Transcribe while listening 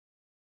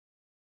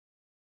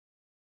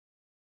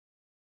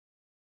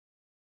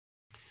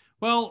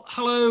Well,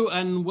 hello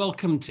and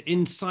welcome to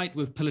Insight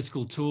with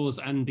Political Tours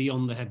and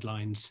Beyond the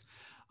Headlines.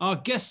 Our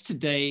guest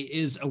today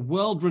is a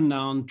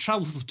world-renowned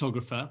travel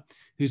photographer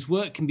whose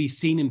work can be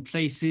seen in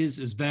places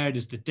as varied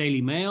as the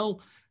Daily Mail,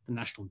 the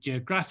National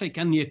Geographic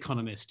and The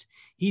Economist.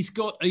 He's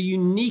got a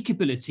unique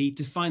ability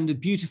to find the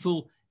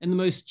beautiful in the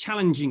most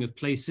challenging of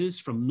places,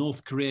 from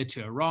North Korea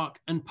to Iraq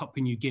and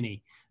Papua New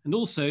Guinea, and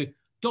also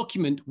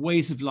document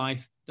ways of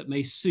life that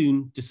may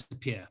soon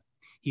disappear.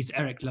 He's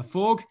Éric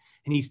Lafforgue,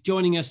 and he's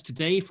joining us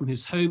today from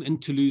his home in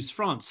Toulouse,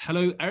 France.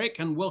 Hello, Éric,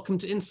 and welcome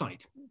to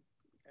Insight.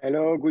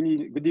 Hello,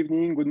 good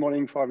evening, good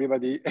morning for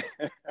everybody,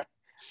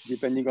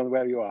 depending on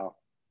where you are.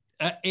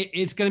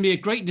 It's going to be a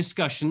great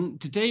discussion.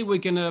 Today, we're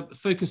going to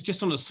focus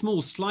just on a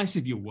small slice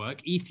of your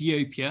work,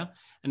 Ethiopia,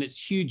 and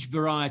its huge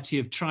variety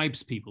of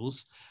tribes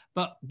peoples.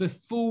 But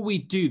before we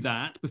do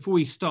that, before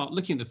we start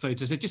looking at the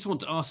photos, I just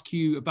want to ask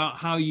you about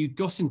how you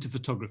got into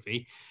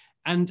photography.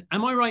 And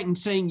am I right in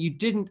saying you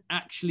didn't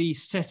actually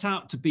set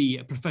out to be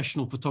a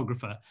professional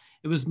photographer?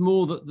 It was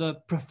more that the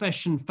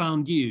profession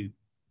found you.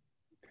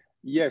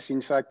 Yes, in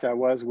fact, I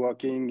was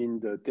working in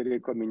the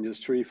telecom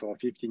industry for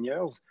 15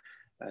 years.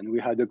 And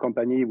we had a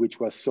company which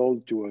was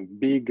sold to a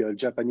big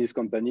Japanese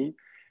company.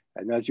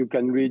 And as you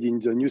can read in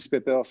the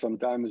newspaper,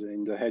 sometimes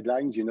in the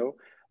headlines, you know,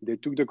 they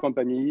took the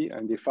company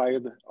and they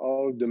fired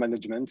all the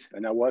management.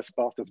 And I was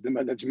part of the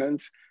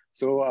management.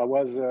 So I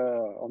was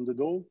on the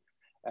dole.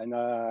 And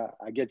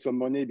I get some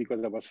money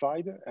because I was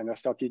fired, and I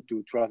started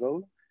to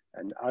travel.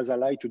 And as I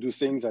like to do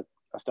things, I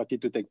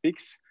started to take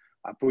pics.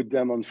 I put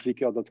them on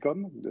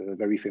Flickr.com, the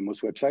very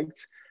famous website.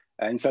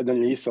 And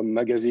suddenly some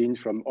magazine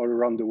from all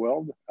around the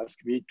world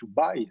asked me to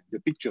buy the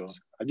pictures.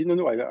 I didn't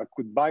know I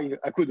could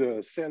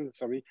sell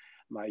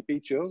my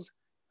pictures.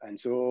 And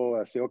so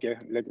I said, okay,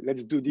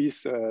 let's do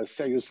this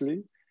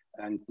seriously.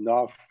 And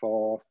now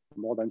for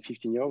more than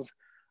 15 years,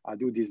 I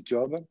do this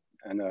job.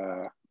 And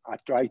I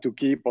try to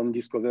keep on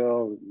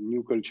discover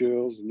new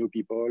cultures, new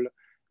people,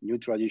 new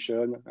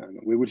tradition. And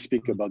we will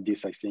speak about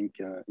this, I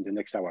think, in the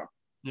next hour.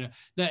 Yeah,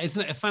 no, it's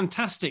a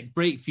fantastic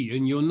break for you.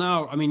 And you're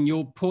now, I mean,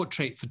 your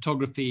portrait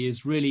photography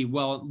is really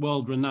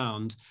world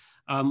renowned.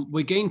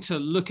 We're going to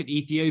look at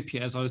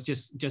Ethiopia, as I was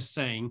just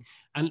saying,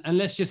 and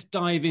let's just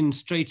dive in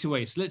straight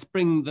away. So let's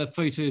bring the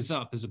photos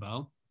up,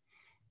 Isabel.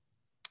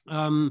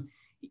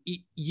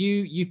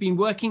 You've been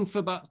working for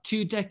about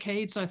 2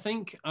 decades, I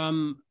think,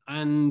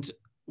 and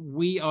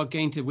we've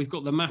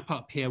got the map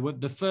up here.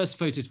 The first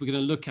photos we're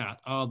going to look at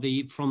are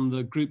from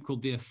the group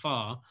called the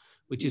Afar,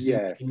 which is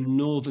in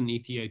northern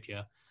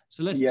Ethiopia.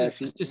 So let's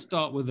just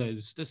start with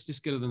those. Let's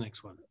just go to the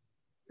next one.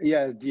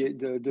 Yeah,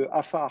 the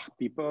Afar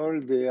people,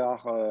 they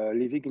are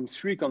living in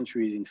 3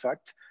 countries, in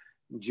fact,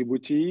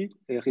 Djibouti,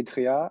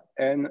 Eritrea,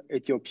 and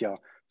Ethiopia.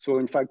 So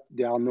in fact,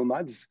 they are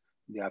nomads.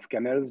 They have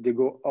camels. They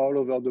go all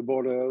over the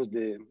borders.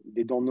 They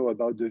don't know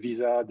about the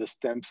visa, the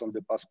stamps on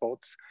the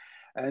passports.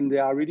 And they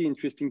are really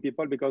interesting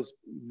people because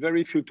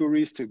very few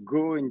tourists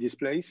go in this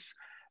place,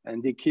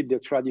 and they keep their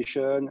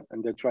tradition.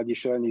 And the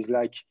tradition is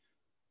like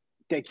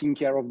taking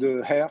care of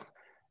the hair.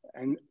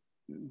 And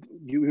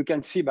you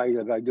can see by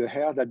the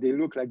hair that they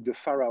look like the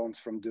pharaohs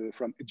from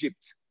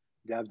Egypt.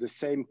 They have the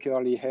same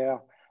curly hair,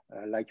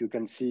 like you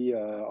can see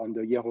on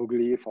the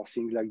hieroglyph or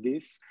things like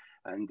this.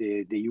 And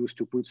they used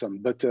to put some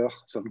butter,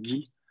 some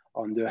ghee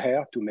on the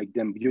hair to make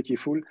them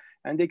beautiful.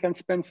 And they can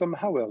spend some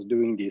hours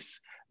doing this.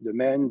 The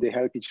men, they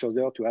help each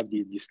other to have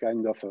this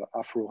kind of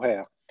afro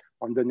hair.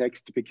 On the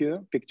next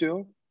picture,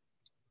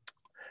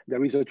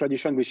 there is a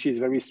tradition which is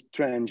very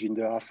strange in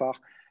the Afar.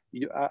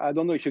 I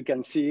don't know if you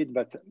can see it,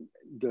 but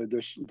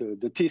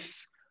the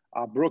teeth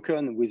are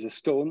broken with a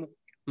stone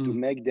to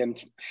make them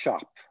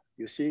sharp.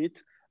 You see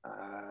it?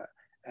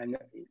 And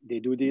they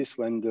do this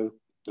when the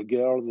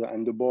girls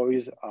and the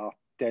boys are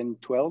 10,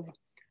 12.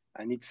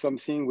 And it's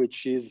something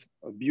which is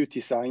a beauty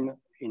sign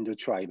in the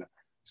tribe.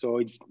 So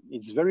it's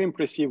very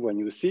impressive when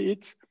you see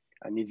it.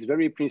 And it's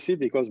very impressive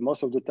because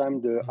most of the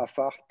time the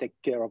Afar take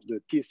care of the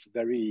teeth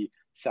very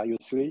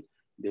seriously.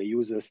 They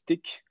use a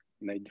stick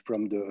made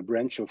from the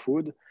branch of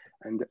wood.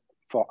 And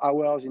for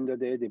hours in the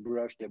day, they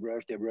brush.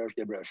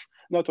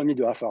 Not only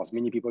the Afars,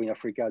 many people in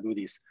Africa do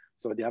this.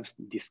 So they have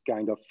this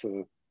kind of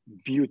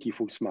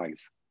beautiful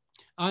smiles.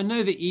 I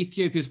know that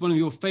Ethiopia is one of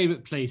your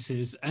favorite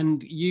places,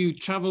 and you've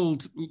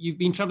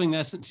been traveling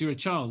there since you were a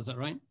child, is that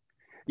right?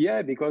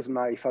 Yeah, because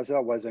my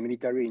father was a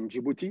military in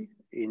Djibouti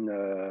in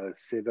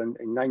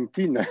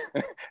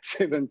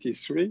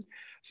 1973.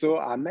 So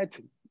I met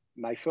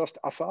my first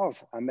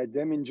Afars. I met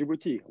them in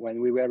Djibouti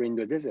when we were in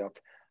the desert.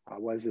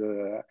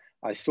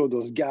 I saw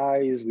those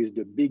guys with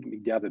they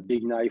have a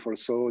big knife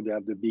also, they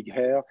have the big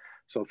hair.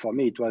 So for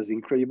me, it was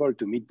incredible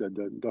to meet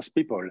those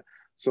people.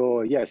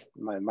 So yes,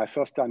 my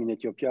first time in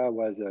Ethiopia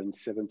was in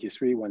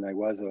 73 when I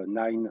was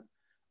 9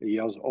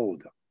 years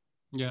old.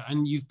 Yeah,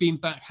 and you've been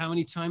back how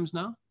many times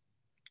now?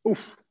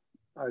 Oof,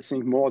 I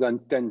think more than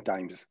 10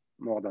 times,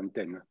 more than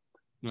 10.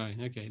 Right,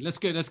 okay. Let's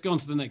go on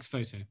to the next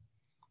photo.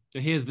 So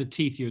here's the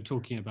teeth you're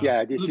talking about.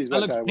 Yeah, this is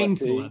what I was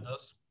saying. That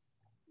does.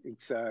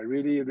 It's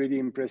really, really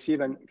impressive.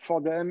 And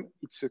for them,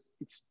 it's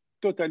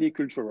totally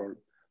cultural.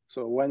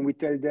 So when we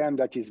tell them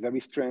that is very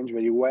strange,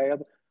 very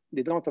weird,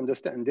 they don't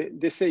understand.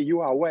 They say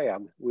you are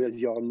weird with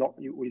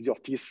your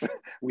teeth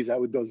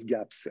without those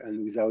gaps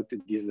and without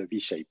this V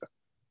shape.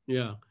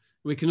 Yeah,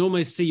 we can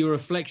almost see your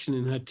reflection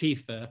in her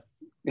teeth there.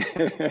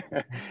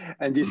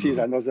 And this is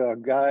another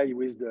guy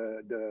with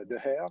the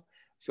hair.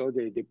 So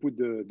they put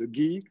the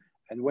ghee,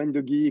 and when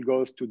the ghee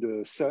goes to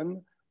the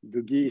sun,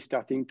 the ghee is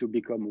starting to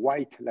become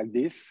white like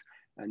this.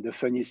 And the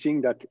funny thing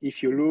that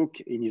if you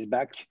look in his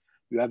back,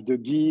 you have the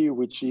ghee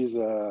which is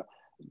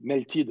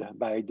melted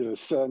by the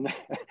sun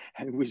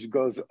and which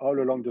goes all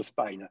along the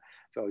spine.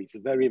 So it's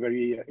very,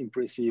 very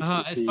impressive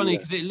to see. It's funny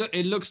because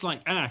it looks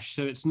like ash,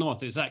 so it's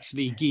not. It's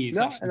actually ghee.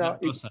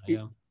 It's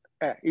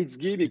it's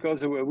ghee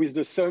because with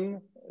the sun,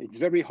 it's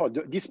very hot.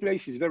 This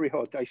place is very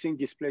hot. I think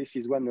this place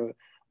is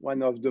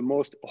one of the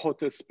most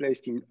hottest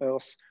places in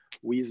Earth,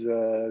 with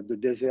the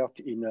desert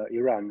in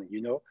Iran,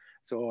 you know.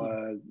 So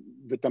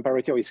the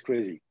temperature is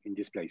crazy in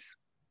this place.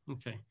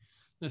 Okay,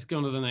 let's go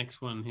on to the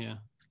next one here.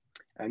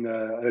 And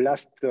the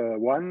last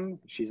one,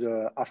 she's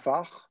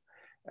Afar.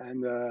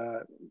 And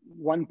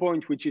one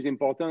point which is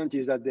important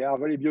is that they are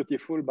very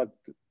beautiful, but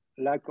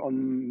like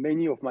on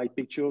many of my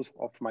pictures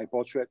of my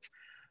portraits,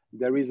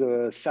 there is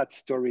a sad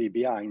story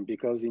behind,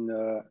 because in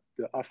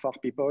the Afar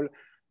people,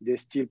 they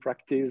still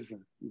practice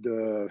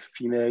the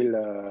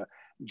female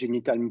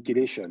genital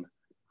mutilation.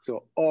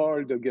 So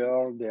all the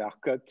girls, they are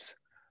cut.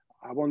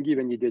 I won't give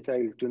any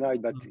detail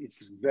tonight, but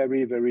it's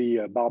very, very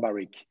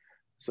barbaric.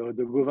 So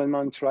the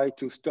government tried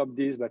to stop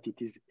this, but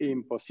it is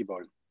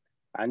impossible.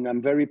 And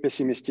I'm very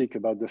pessimistic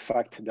about the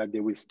fact that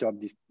they will stop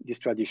this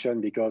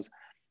tradition, because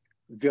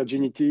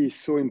virginity is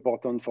so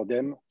important for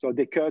them. So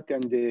they cut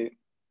and they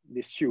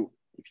sue,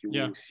 if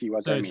you see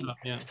what I mean.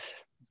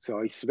 So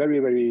it's very,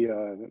 very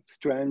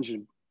strange.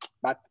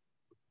 But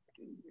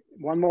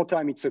one more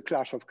time, it's a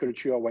clash of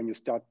culture when you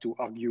start to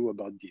argue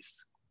about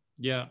this.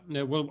 Yeah,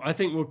 no, well, I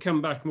think we'll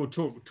come back and we'll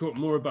talk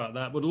more about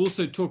that, but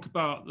also talk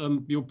about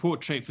your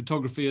portrait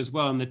photography as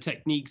well and the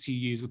techniques you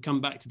use. We'll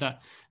come back to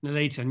that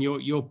later. And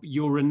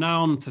you're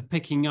renowned for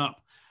picking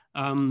up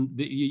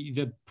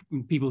the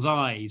people's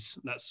eyes.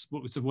 That's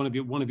what was one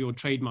of your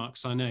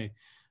trademarks, I know.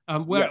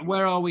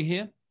 Where are we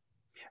here?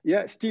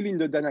 Yeah, still in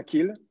the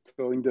Danakil,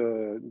 so in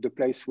the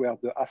place where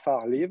the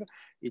Afar live.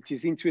 It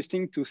is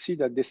interesting to see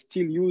that they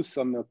still use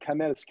some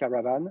camels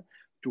caravan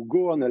to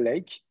go on a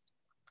lake,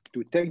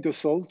 to take the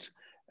salt,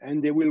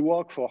 and they will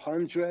walk for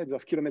hundreds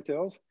of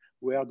kilometers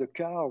where the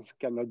cars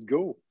cannot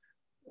go,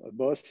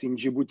 both in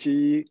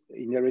Djibouti,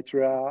 in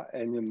Eritrea,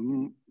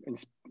 and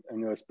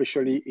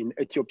especially in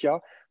Ethiopia,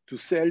 to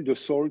sell the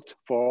salt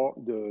for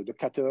the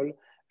cattle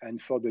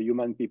and for the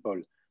human people,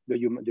 the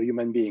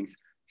human beings.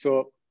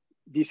 So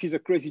this is a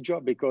crazy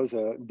job, because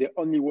they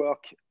only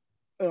work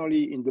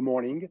early in the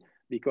morning,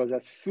 because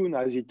as soon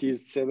as it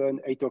is 7,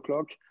 8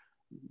 o'clock,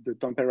 the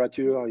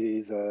temperature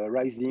is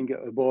rising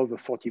above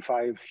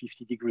 45,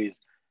 50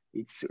 degrees.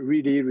 It's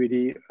really,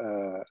 really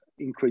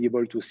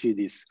incredible to see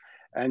this.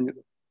 And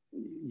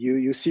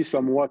you see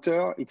some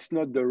water. It's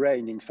not the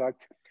rain. In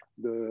fact,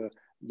 the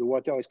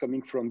water is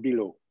coming from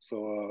below.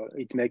 So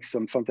it makes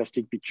some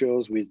fantastic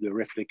pictures with the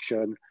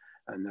reflection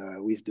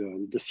and with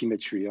the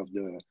symmetry of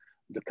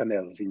the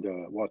camels in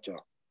the water.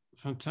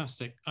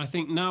 Fantastic. I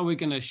think now we're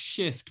going to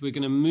shift. We're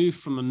going to move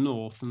from the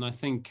north, and I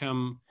think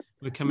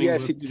we're coming.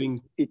 Yes,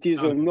 it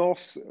is a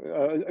north.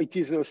 It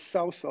is a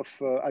south of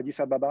Addis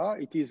Ababa.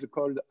 It is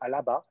called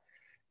Alaba.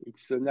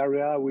 It's an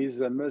area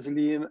with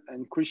Muslim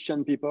and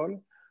Christian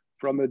people.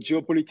 From a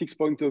geopolitics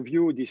point of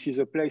view, this is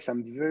a place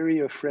I'm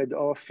very afraid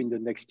of in the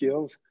next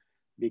years,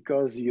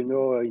 because you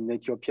know in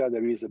Ethiopia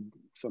there is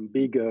some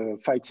big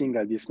fighting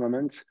at this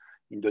moment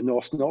in the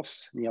north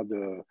near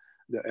the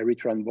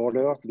Eritrean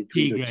border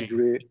between the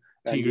Tigray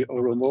and the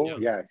Oromo.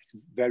 Yeah, it's a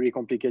very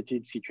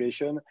complicated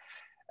situation.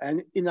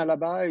 And in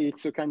Alaba,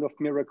 it's a kind of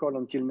miracle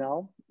until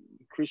now.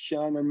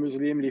 Christian and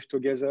Muslim live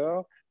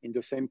together in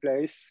the same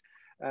place.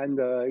 And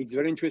it's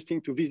very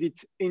interesting to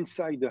visit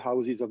inside the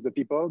houses of the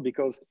people,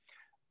 because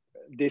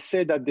they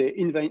say that they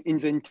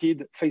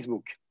invented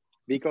Facebook,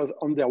 because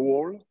on their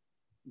wall,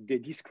 they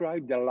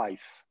describe their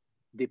life.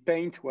 They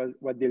paint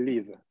what they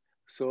live.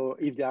 So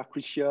if they are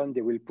Christian,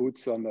 they will put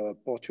some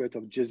portrait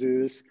of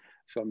Jesus,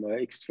 some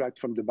extract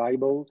from the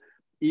Bible.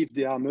 If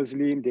they are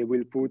Muslim, they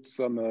will put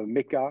some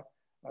Mecca,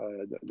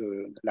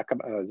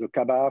 the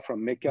Kaaba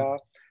from Mecca.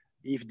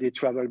 If they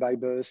travel by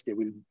bus, they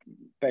will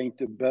paint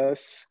a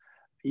bus.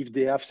 If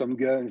they have some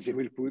guns, they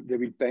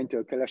will paint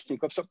a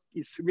Kalashnikov. So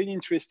it's really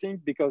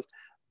interesting, because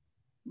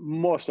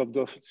most of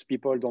those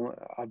people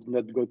have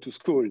not go to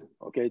school.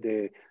 Okay,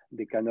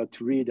 they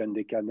cannot read and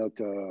they cannot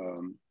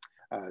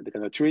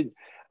read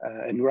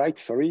and write.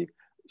 Sorry.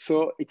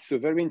 So it's a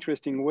very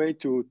interesting way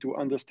to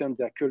understand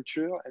their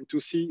culture and to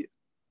see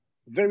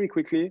very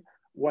quickly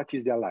what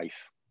is their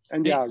life.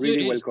 And they are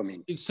really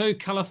welcoming. It's so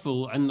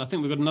colorful, and I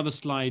think we've got another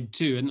slide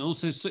too. And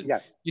also,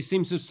 it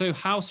seems so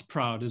house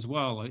proud as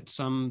well. It's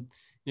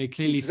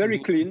clearly it's very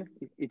clean.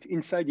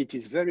 Inside it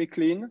is very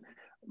clean.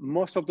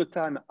 Most of the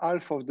time,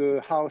 half of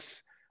the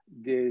house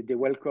they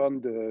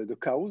welcome the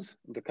cows,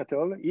 the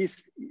cattle. He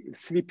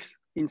sleeps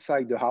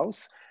inside the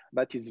house,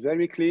 but it's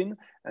very clean.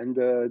 And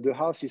the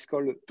house is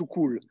called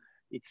Tukul.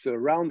 It's a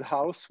round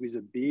house with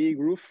a big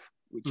roof,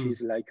 which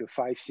is like a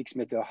 5-6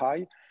 meter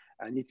high.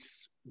 And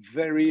it's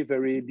very,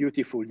 very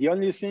beautiful. The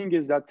only thing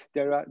is that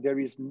there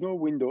is no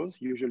windows,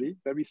 usually,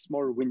 very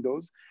small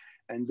windows.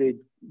 And they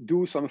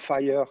do some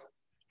fire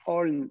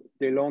all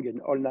day long and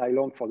all night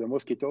long for the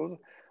mosquitoes.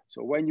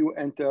 So when you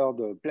enter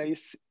the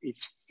place,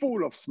 it's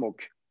full of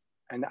smoke.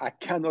 And I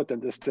cannot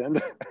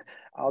understand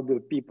how the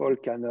people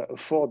can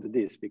afford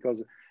this,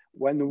 because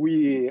when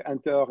we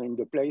enter in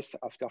the place,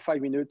 after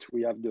 5 minutes,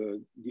 we have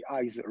the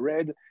eyes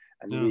red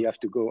and we have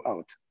to go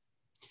out.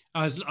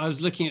 I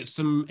was looking at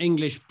some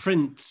English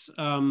prints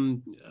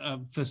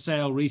for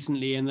sale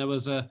recently, and there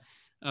was a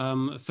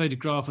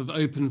photograph of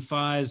open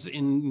fires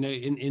in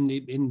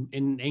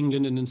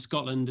England and in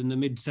Scotland in the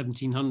mid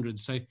 1700s.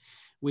 So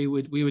we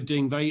were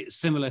doing very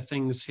similar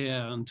things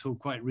here until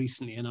quite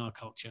recently in our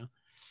culture.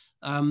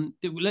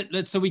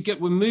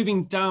 We're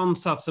moving down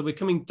south. So we're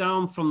coming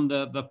down from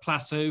the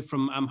plateau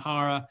from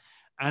Amhara,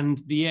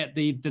 and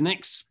the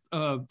next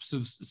sort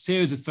of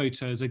series of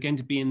photos are going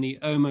to be in the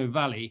Omo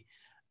Valley.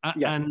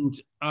 And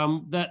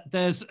that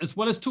there's, as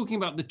well as talking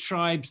about the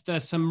tribes,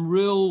 there's some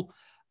real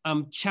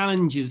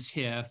challenges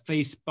here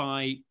faced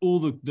by all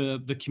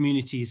the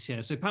communities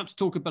here. So perhaps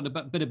talk a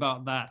bit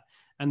about that,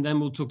 and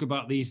then we'll talk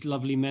about these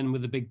lovely men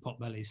with the big pot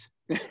bellies.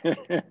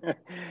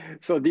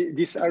 So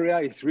this area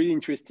is really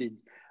interesting.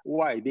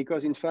 Why?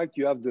 Because in fact,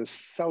 you have the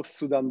South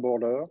Sudan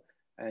border,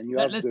 and you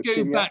have the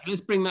Kenya. Back.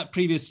 Let's bring that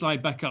previous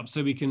slide back up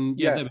so we can.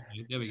 There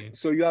we go.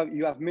 So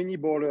you have many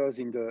borders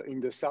in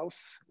the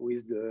south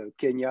with the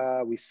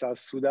Kenya, with South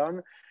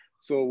Sudan.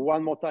 So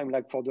one more time,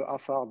 like for the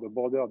Afar, the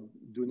border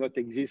do not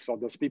exist for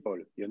those people,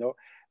 you know.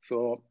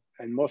 So,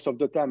 and most of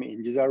the time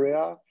in this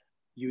area,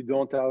 you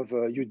don't have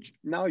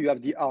now you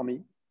have the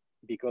army,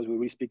 because we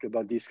will speak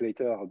about this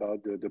later,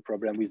 about the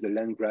problem with the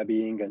land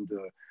grabbing and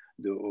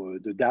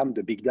the dam,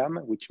 the big dam,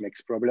 which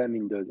makes problem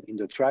in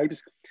the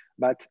tribes.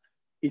 But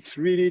it's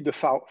really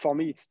for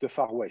me, it's the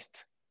far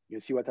west. You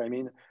see what I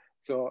mean?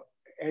 So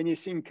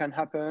anything can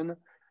happen.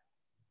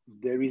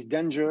 There is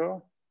danger.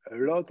 A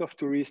lot of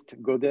tourists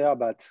go there,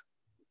 but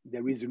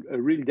there is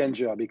a real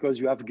danger because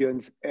you have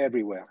guns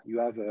everywhere. You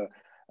have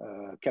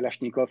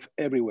Kalashnikov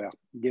everywhere.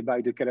 They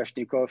buy the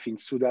Kalashnikov in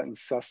Sudan, in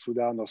South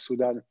Sudan or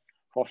Sudan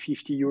for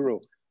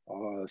 €50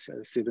 or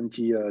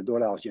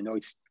 $70. You know,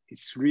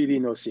 it's really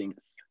nothing.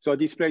 So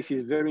this place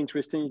is very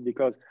interesting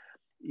because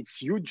it's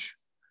huge.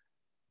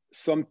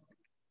 Some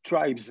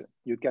tribes,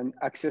 you can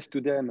access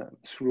to them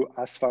through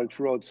asphalt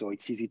roads, so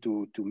it's easy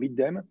to meet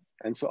them.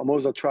 And so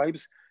most of the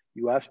tribes,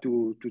 you have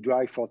to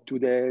drive for 2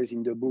 days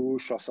in the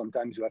bush, or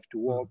sometimes you have to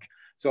walk.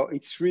 So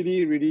it's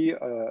really, really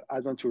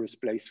adventurous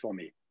place for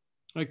me.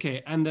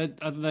 Okay, and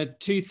the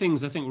two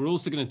things I think we're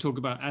also going to talk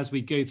about as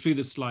we go through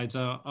the slides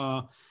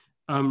are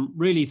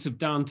really sort of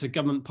down to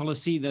government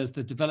policy. There's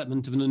the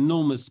development of an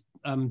enormous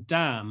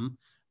dam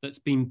that's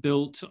been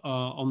built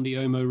on the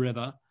Omo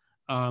River,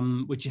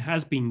 which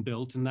has been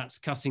built, and that's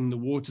cutting the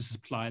water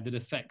supply that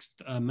affects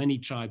many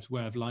tribes'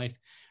 way of life.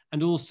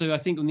 And also, I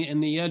think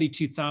in the early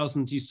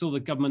 2000s, you saw the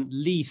government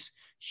lease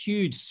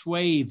huge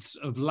swathes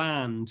of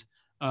land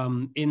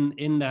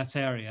in that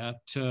area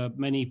to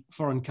many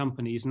foreign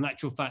companies. In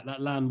actual fact,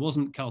 that land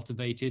wasn't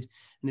cultivated,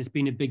 and it's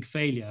been a big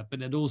failure.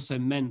 But it also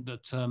meant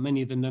that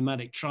many of the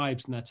nomadic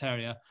tribes in that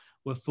area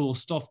were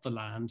forced off the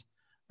land.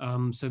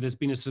 So there's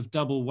been a sort of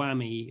double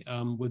whammy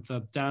with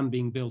the dam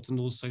being built and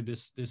also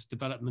this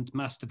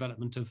mass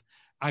development of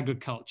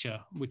agriculture,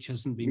 which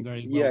hasn't been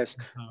very well. Yes,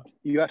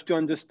 you have to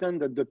understand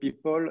that the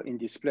people in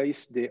this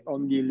place, they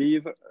only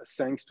live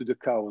thanks to the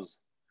cows.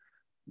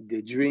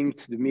 They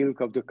drink the milk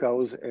of the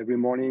cows every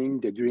morning.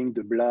 They drink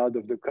the blood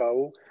of the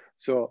cow.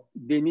 So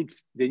they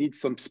need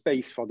some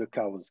space for the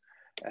cows.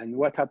 And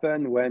what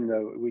happened when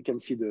we can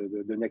see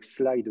the next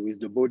slide with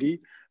the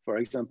Bodi, for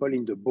example,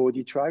 in the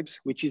Bodi tribes,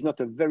 which is not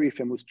a very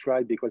famous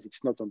tribe because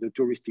it's not on the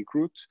touristic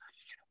route,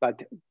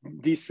 but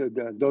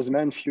those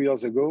men a few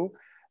years ago,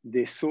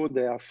 they saw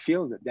their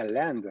field, their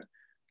land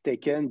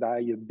taken by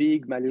a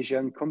big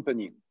Malaysian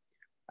company.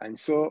 And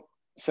so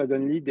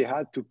suddenly they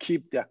had to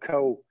keep their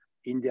cow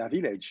in their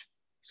village.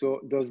 So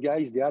those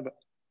guys, they have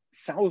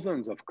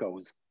thousands of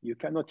cows. You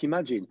cannot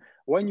imagine.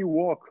 When you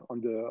walk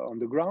on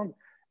the ground,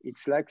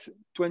 it's like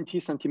 20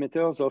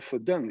 centimeters of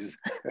dungs,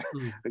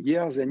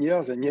 years and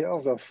years and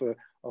years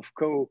of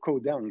cow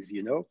dungs,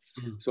 you know?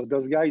 So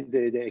those guys,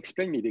 they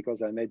explain me,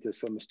 because I made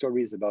some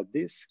stories about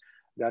this,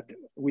 that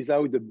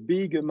without a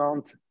big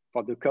amount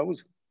for the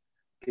cows,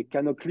 they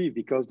cannot live,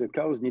 because the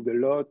cows need a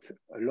lot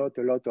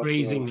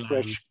of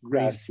fresh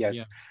grass. Yes,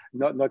 yeah.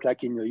 Not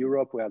like in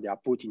Europe where they are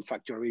put in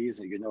factories,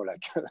 you know,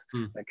 like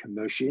like a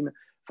machine.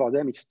 For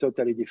them, it's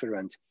totally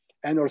different.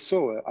 And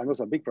also,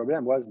 another big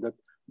problem was that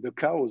the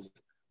cows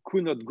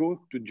could not go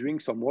to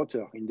drink some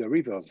water in the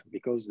rivers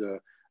because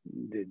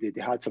they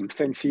had some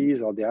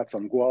fences, or they had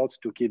some guards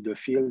to keep the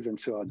fields and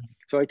so on.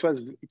 So it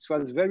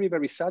was very,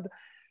 very sad.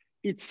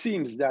 It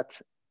seems that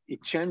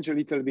it changed a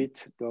little bit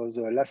those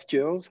last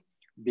years,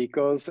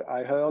 because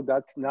I heard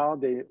that now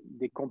they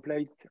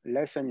complain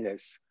less and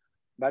less.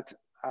 But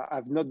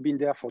I've not been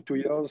there for 2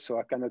 years, so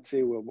I cannot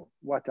say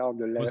what are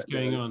the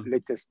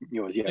latest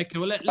news. Yes. Okay,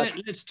 well,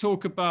 let's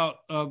talk about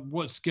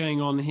what's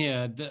going on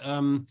here.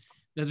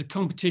 There's a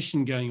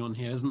competition going on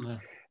here, isn't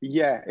there?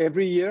 Yeah,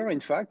 every year, in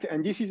fact,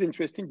 and this is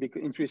interesting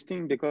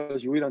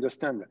because you will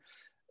understand.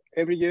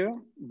 Every year,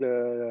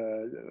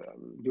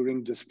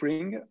 during the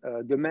spring,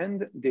 the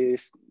men,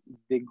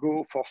 they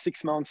go for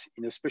 6 months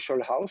in a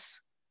special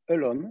house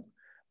alone.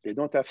 They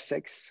don't have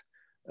sex.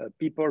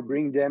 People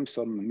bring them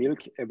some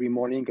milk every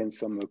morning and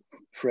some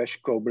fresh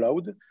cow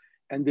blood,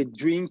 and they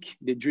drink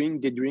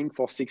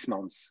for 6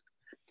 months.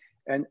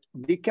 And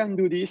they can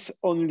do this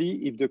only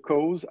if the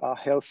cows are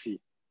healthy.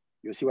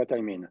 You see what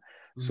I mean?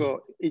 Mm. So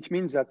it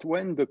means that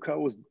when the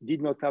cows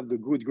did not have the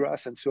good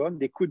grass and so on,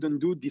 they couldn't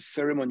do this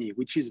ceremony,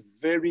 which is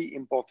very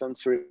important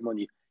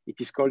ceremony. It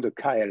is called a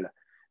kael,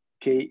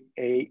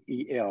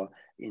 K-A-E-L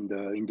in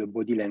the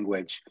body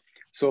language.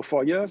 So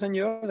for years and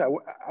years,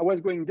 I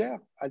was going there.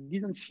 I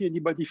didn't see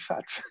anybody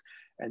fat.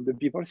 And the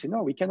people say,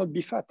 no, we cannot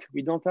be fat.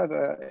 We don't have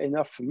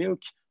enough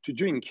milk to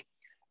drink.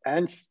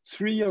 And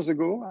 3 years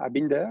ago, I've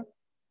been there.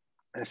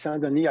 And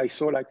suddenly I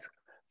saw like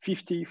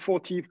 50,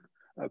 40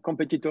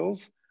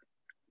 competitors,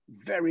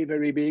 very,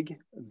 very big,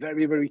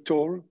 very, very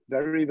tall,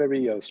 very,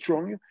 very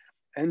strong.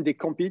 And they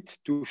compete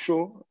to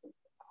show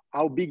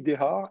how big they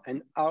are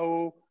and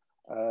how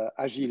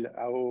agile,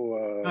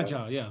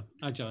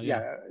 agile,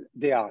 yeah,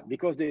 they are,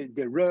 because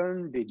they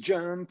run, they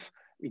jump.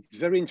 It's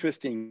very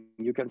interesting.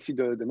 You can see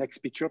the next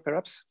picture,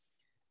 perhaps.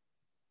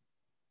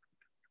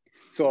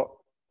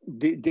 So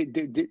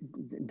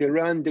they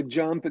run, they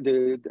jump,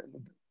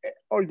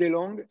 all day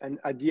long, and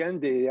at the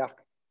end they are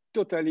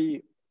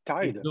totally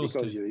tired.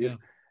 Exhausted, because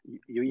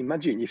you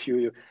imagine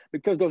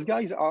because those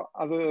guys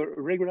have a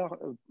regular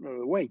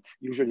weight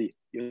usually,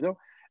 you know.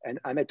 And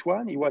I met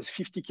one, he was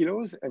 50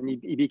 kilos and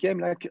he became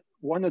like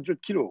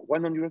 100 kilo,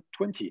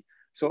 120.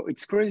 So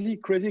it's crazy,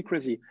 crazy,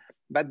 crazy.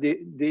 But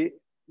they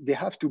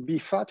have to be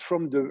fat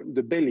from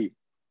the belly,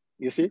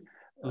 you see?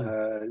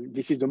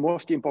 This is the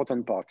most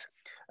important part.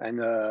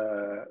 And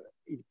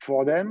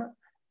for them,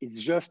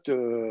 it's just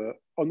an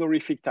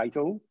honorific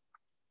title.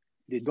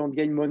 They don't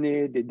gain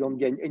money, they don't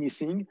gain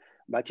anything,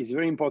 but it's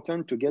very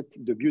important to get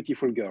the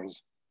beautiful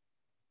girls,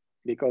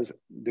 because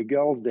the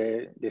girls,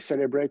 they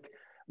celebrate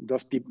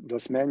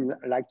those men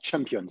like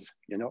champions,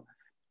 you know.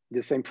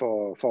 The same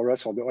for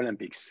us for the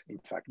Olympics, in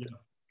fact. Yeah.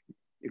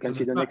 You can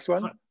see the next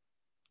one.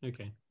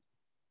 Okay.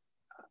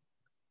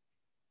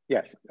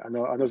 Yes,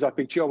 another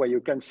picture where you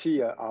can see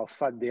how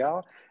fat they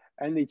are.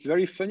 And it's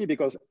very funny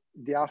because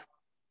they are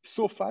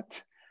so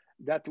fat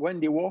that when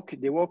they walk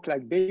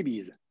like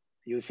babies.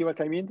 You see what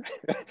I mean?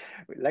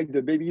 Like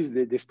the babies,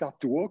 they start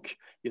to walk,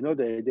 you know,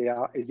 they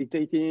are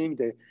hesitating,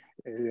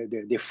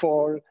 they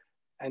fall,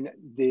 and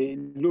they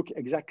look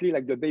exactly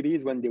like the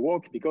babies when they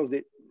walk because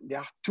they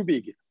are too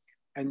big.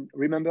 And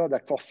remember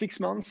that for 6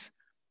 months,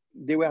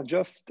 they were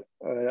just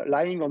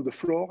lying on the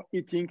floor,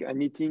 eating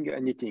and eating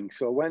and eating.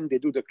 So when they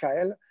do the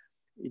kael,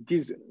 it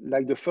is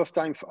like the first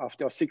time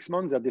after 6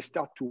 months that they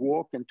start to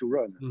walk and to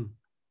run. Mm.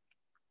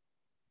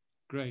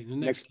 Great, the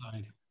next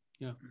slide,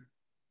 yeah.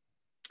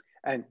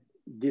 And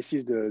this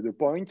is the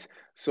point.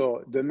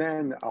 So the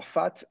men are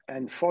fat,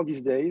 and for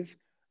these days,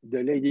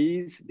 the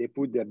ladies, they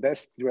put their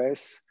best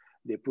dress,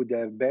 they put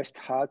their best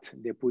hat,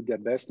 they put their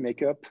best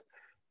makeup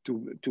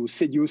to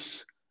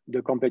seduce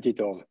the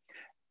competitors.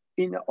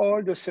 In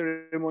all the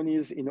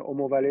ceremonies in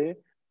Omo Valley,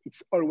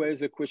 it's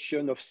always a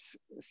question of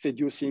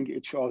seducing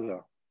each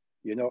other.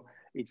 You know,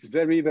 it's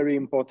very, very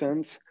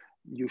important.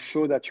 You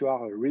show that you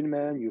are a real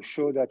man, you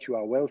show that you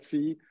are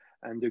wealthy,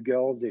 and the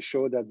girls, they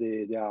show that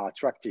they are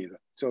attractive.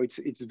 So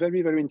it's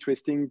very, very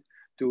interesting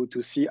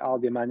to see how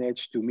they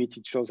manage to meet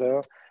each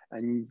other.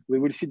 And we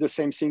will see the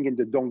same thing in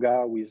the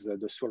Donga with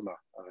the Sulma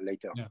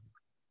later. Yeah.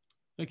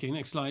 Okay,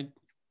 next slide.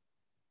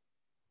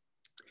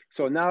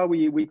 So now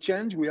we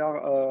change. We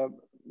are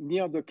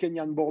near the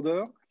Kenyan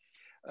border.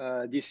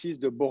 This is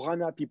the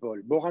Borana people.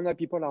 Borana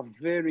people are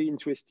very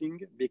interesting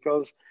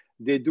because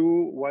they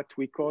do what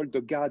we call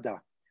the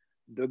Gada.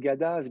 The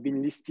Gada has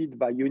been listed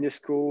by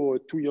UNESCO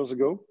 2 years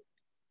ago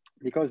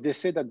because they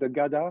say that the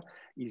Gada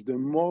is the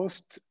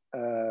most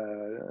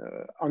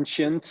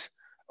ancient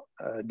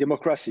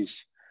democracy.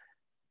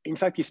 In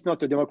fact, it's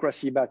not a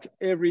democracy, but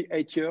every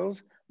 8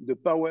 years, the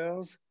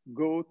powers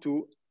go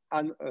to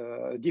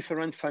a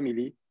different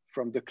family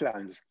from the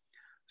clans.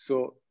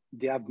 So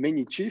they have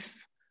many chiefs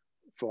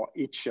for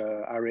each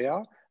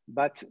area,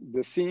 but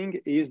the thing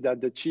is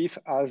that the chief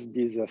has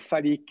this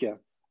phallic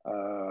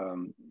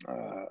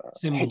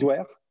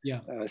headwear,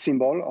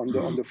 symbol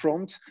on the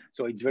front.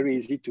 So it's very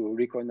easy to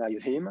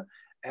recognize him,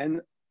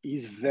 and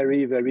he's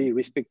very, very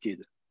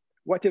respected.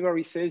 Whatever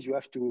he says, you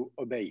have to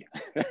obey,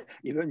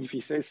 even if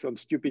he says some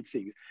stupid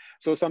things.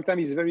 So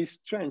sometimes it's very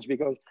strange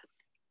because,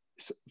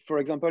 for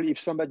example, if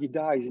somebody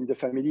dies in the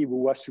family who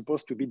was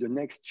supposed to be the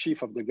next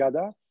chief of the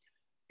Gada,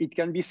 it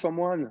can be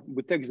someone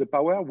who takes the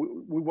power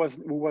who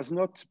was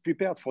not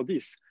prepared for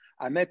this.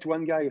 I met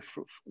one guy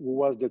who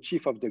was the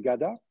chief of the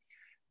Gada,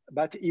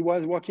 but he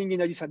was working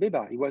in Addis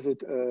Ababa. He was a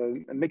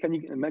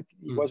mechanic,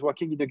 he was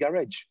working in the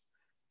garage.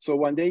 So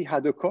one day he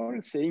had a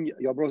call saying,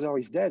 your brother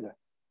is dead.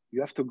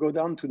 You have to go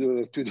down to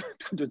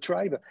the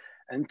tribe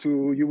and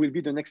you will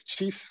be the next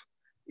chief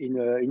in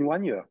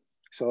 1 year.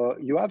 So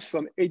you have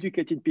some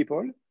educated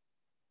people.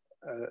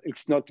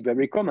 It's not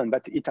very common,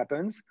 but it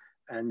happens.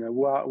 And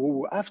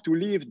who have to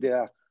live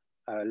their,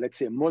 let's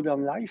say,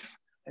 modern life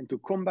and to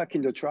come back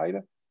in the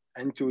tribe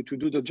and to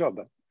do the job.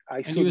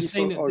 And you were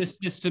saying that this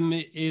system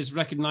is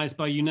recognized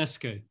by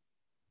UNESCO?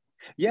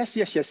 Yes.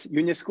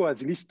 UNESCO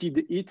has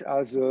listed it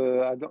as,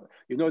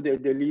 you know,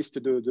 they list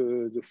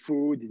the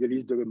food, they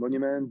list the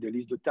monument, they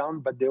list the town,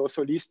 but they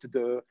also list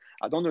the,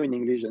 I don't know in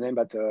English the name,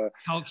 but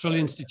cultural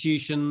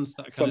institutions,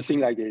 that kind something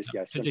of like this.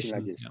 Yes, something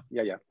like this.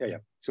 Yeah.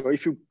 So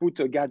if you put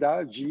a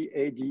GADA,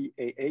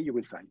 G-A-D-A-A, you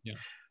will find. Yeah.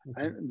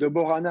 Okay. And the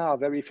Borana are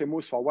very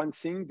famous for one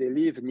thing. They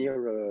live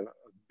near a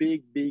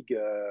big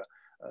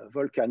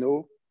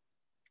volcano.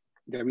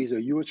 There is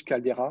a huge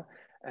caldera,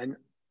 and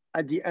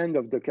at the end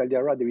of the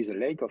caldera, there is a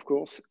lake, of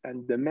course,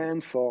 and the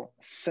men for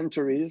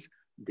centuries,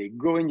 they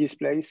go in this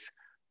place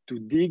to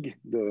dig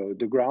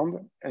the ground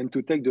and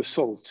to take the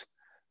salt.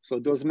 So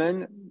those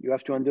men, you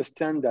have to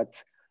understand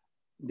that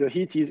the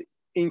heat is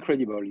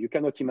incredible. You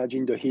cannot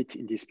imagine the heat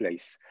in this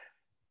place.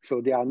 So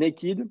they are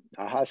naked.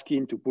 I asked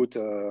him to put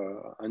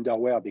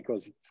underwear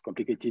because it's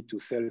complicated to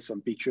sell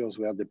some pictures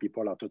where the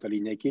people are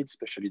totally naked,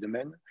 especially the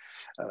men.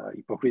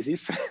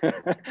 Hypocrisies.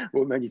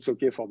 Women, it's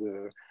okay for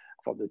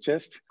the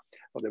chest,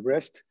 for the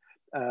breast.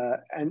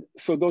 And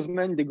so those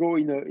men, they go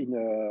in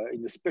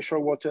a special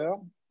water,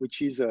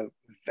 which is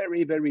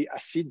very, very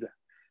acid.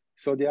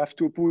 So they have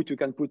to put, you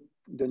can put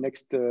the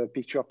next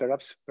picture,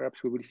 perhaps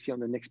we will see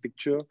on the next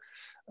picture.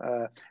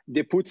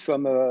 They put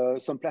some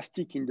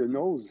plastic in the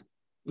nose,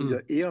 in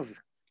the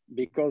ears,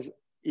 because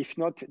if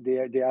not,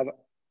 they have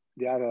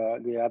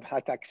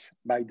attacks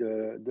by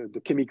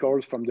the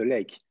chemicals from the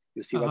lake.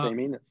 You see what I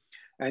mean?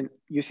 And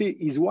you see,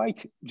 he's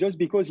white just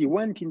because he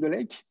went in the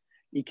lake.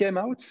 He came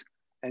out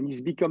and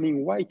he's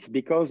becoming white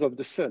because of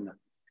the sun.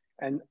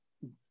 And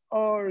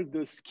all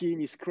the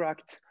skin is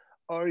cracked,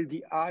 all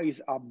the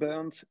eyes are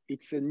burnt.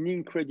 It's an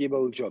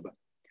incredible job.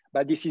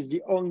 But this is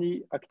the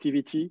only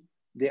activity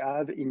they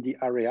have in the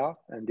area,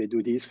 and they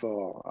do this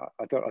for,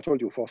 I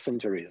told you, for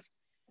centuries.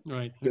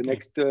 Right. The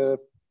next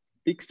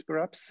pics,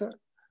 perhaps.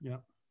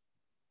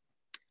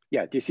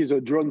 Yeah, this is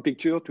a drone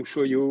picture to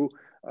show you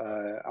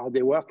how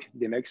they work.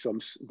 They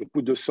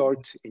put the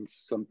salt in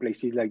some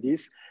places like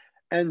this.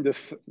 And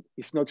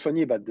it's not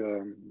funny, but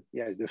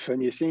the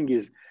funny thing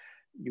is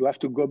you have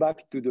to go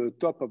back to the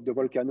top of the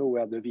volcano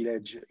where the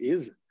village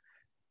is.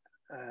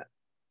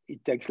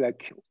 It takes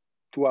like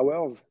 2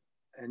 hours,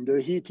 and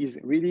the heat is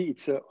really,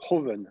 it's a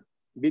oven.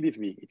 Believe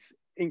me, it's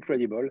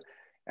incredible.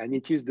 And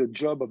it is the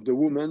job of the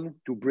woman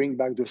to bring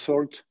back the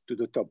salt to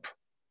the top.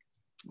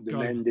 The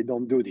men, they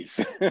don't do this.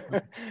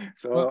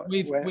 So well,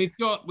 we've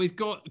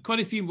got quite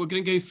a few. We're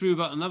going to go through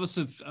about another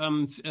sort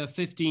of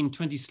 15,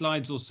 20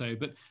 slides or so.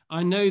 But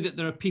I know that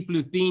there are people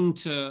who've been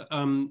to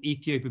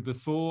Ethiopia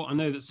before. I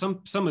know that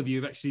some of you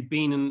have actually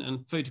been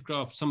and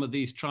photographed some of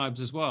these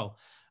tribes as well.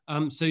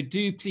 So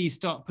do please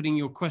start putting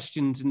your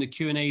questions in the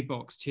Q&A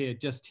box here,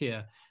 just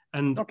here.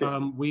 And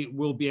we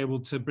will be able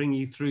to bring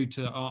you through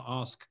to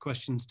ask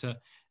questions to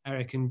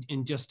Eric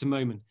in just a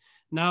moment.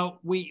 Now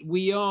we're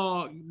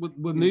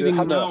moving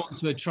now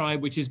to a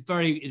tribe which is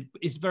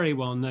very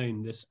well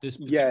known. This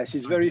yes,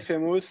 it's very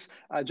famous.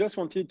 I just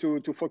wanted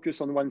to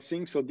focus on one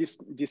thing. So this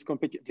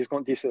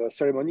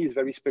ceremony is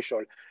very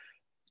special.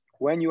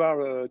 When you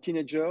are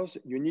teenagers,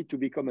 you need to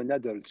become an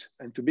adult,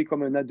 and to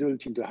become an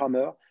adult in the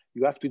Hammer,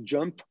 you have to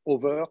jump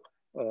over.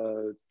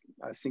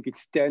 I think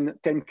it's 10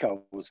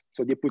 cows.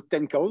 So they put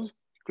 10 cows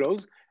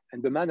close,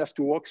 and the man has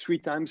to walk 3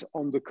 times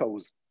on the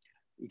cows.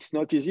 It's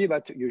not easy,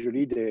 but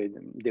usually they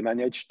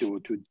manage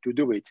to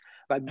do it.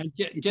 But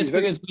just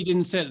because we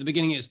didn't say at the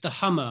beginning, it's the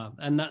Hammer,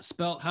 and that's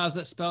spelled. How's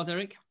that spelled,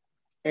 Eric?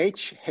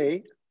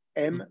 H-A-M-E-R,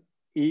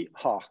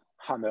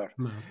 Hammer.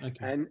 Okay.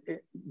 And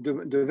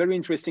the very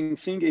interesting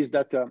thing is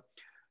that the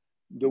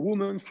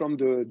woman from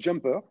the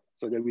jumper,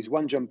 so there is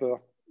one jumper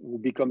who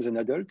becomes an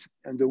adult,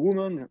 and the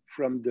woman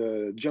from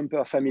the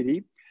jumper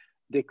family,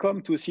 they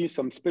come to see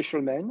some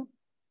special men.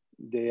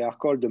 They are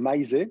called the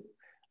Maise.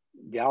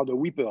 They are the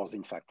whippers,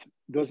 in fact.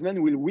 Those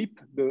men will whip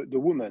the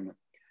woman.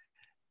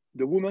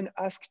 The woman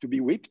asks to be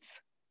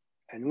whipped,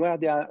 and when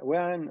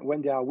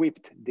they are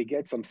whipped, they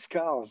get some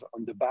scars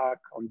on the back,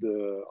 on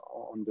the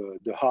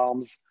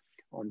arms,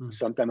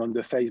 sometimes on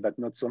the face, but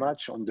not so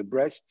much, on the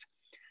breast.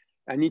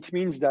 And it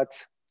means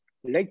that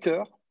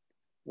later,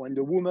 when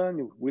the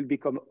woman will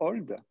become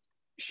old,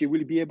 she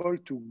will be able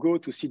to go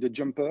to see the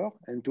jumper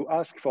and to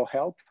ask for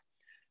help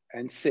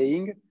and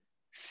saying,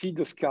 see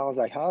the scars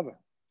I have.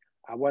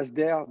 I was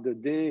there the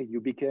day you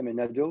became an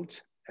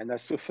adult and I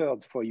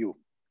suffered for you.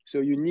 So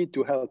you need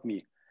to help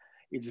me.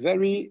 It's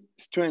very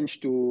strange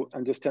to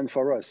understand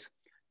for us.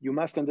 You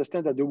must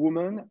understand that the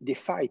women, they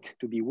fight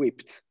to be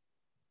whipped.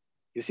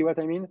 You see what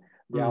I mean?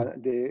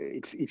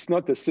 It's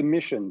not a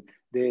submission.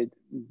 They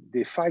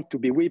fight to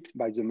be whipped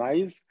by the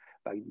maize,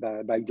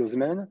 by those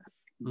men,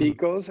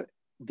 because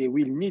they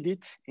will need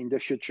it in the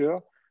future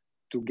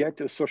to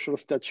get a social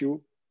status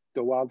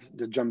towards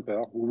the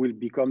jumper, who will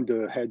become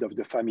the head of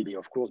the family,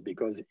 of course,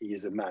 because he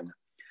is a man.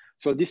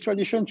 So this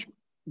tradition,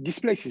 this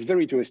place is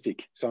very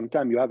touristic.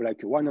 Sometimes you have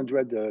like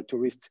 100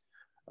 tourists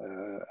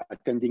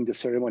attending the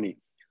ceremony,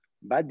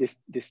 but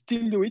they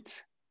still do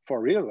it for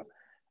real.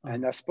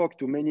 And I spoke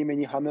to many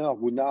Hammers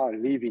who now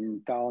live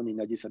in town,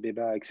 in Addis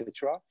Ababa,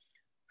 etc.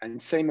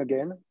 And same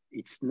again,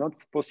 it's not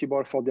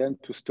possible for them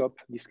to stop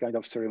this kind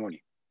of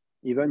ceremony,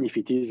 even if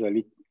it is a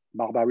little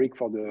barbaric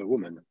for the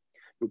woman.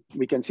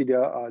 We can see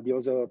the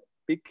other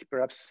pic,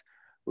 perhaps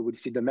we will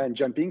see the man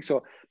jumping.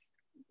 So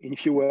in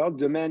few words,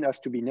 the man has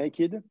to be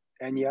naked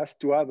and he has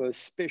to have a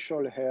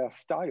special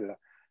hairstyle,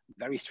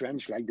 very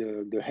strange, like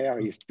the hair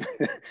is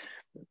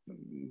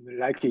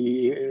like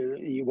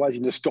he was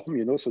in a storm,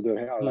 you know, so the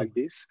hair like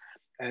this.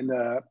 And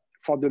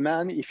for the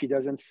man, if he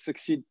doesn't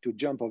succeed to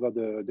jump over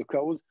the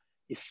cows,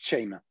 it's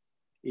shame.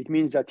 It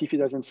means that if he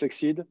doesn't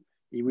succeed,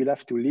 he will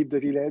have to leave the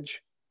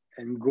village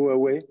and go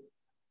away.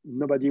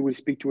 Nobody will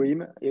speak to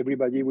him.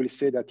 Everybody will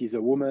say that he's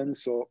a woman.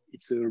 So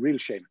it's a real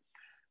shame.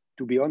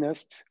 To be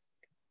honest,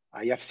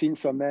 I have seen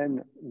some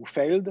men who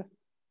failed.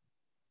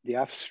 They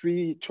have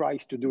 3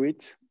 tries to do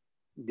it.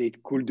 They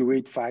could do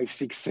it 5,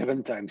 6,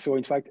 7 times. So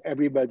in fact,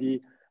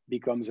 everybody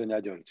becomes an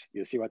adult.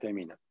 You see what I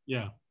mean?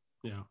 Yeah,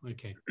 yeah,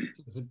 okay.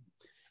 So it's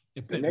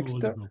a bit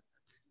next, more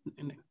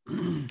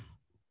liberal.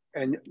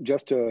 And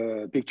just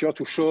a picture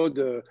to show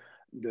the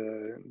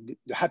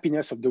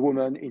happiness of the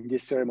woman in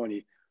this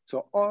ceremony.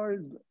 So all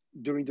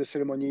during the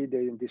ceremony,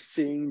 they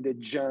sing, they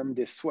jump,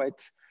 they sweat,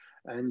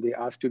 and they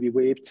ask to be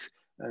whipped.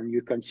 And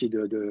you can see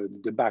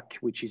the back,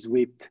 which is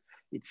whipped.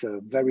 It's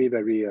very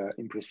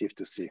impressive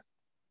to see.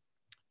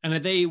 And are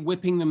they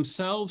whipping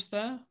themselves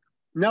there?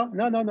 No.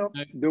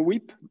 The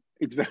whip,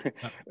 it's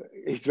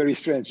very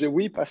strange. The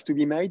whip has to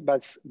be made by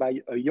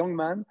a young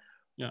man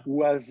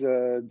who has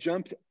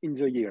jumped in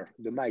the year,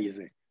 the maize.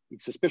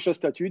 It's a special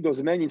statute.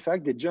 Those men, in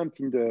fact, they jumped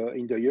in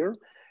the year,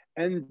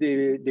 and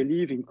they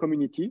live in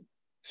community,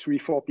 3,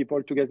 4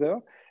 people together,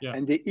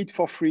 and they eat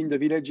for free in the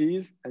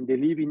villages, and they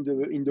live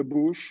in the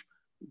bush.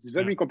 It's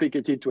very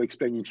complicated to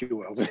explain in few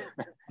words.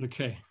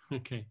 Okay.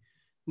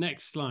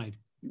 Next slide.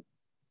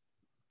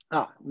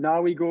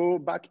 Now we go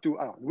back to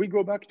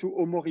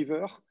Omo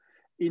River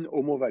in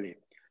Omo Valley.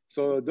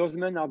 So those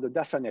men are the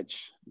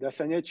Dasanech.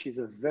 Dasanech is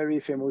a very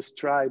famous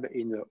tribe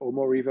in the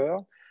Omo River.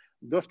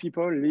 Those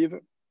people live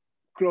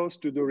close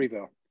to the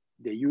river.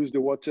 They use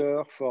the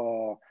water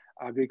for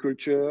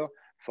agriculture,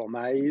 for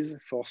maize,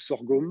 for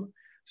sorghum.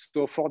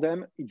 So for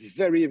them, it's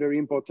very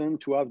important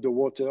to have the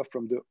water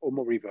from the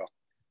Omo River.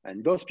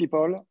 And those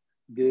people,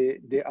 they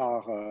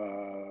have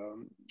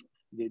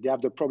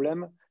the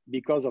problem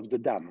because of the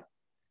dam.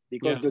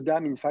 Because the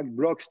dam, in fact,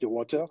 blocks the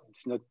water.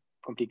 It's not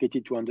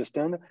complicated to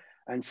understand.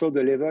 And so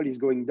the level is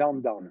going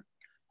down.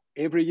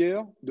 Every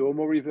year, the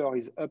Omo River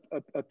is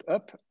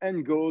up,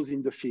 and goes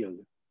in the field,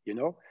 you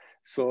know?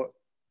 So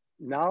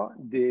now,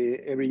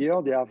 every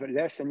year, they have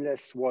less and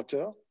less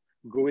water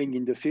going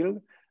in the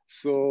field.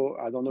 So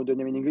I don't know the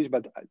name in English,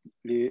 but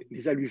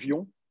les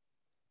alluvions,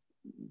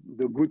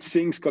 the good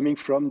things coming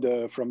from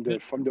the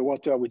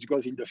water which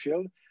goes in the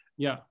field,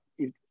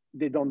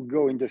 they don't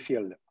go in the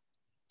field.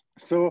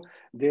 So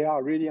they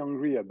are really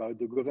angry about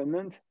the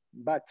government,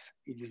 but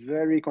it's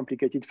very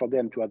complicated for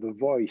them to have a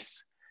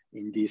voice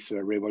in this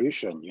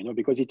revolution, you know,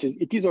 because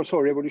it is also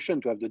a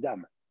revolution to have the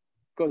dam,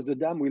 because the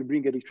dam will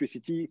bring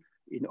electricity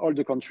in all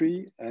the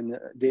country, and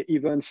they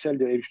even sell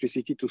the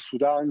electricity to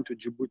Sudan, to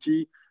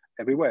Djibouti,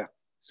 everywhere.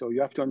 So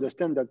you have to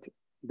understand that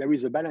there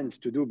is a balance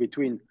to do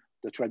between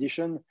the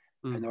tradition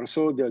and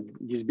also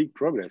this big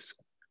progress,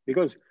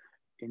 because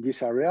in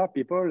this area,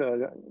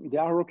 people, they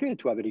are okay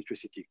to have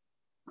electricity.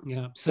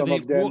 Yeah, so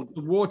the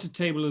water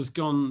table has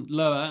gone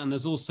lower, and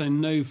there's also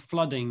no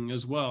flooding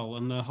as well,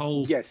 and the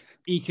whole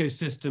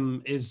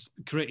ecosystem is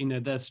creating,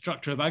 their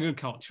structure of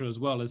agriculture as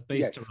well is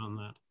based around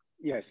that.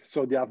 Yes,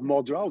 so they have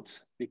more drought,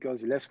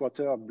 because less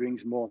water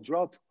brings more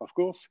drought, of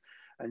course.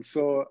 And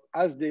so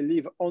as they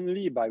live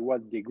only by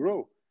what they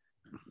grow,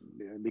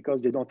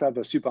 because they don't have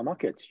a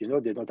supermarket, you know,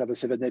 they don't have a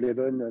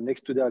 7-Eleven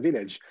next to their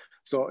village.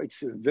 So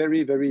it's a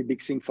very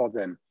big thing for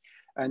them.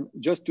 And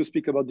just to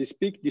speak about this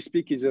peak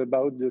is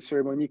about the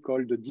ceremony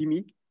called the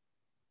Dimi.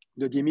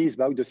 The Dimi is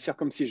about the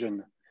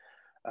circumcision.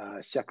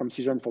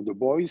 Circumcision for the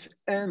boys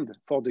and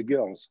for the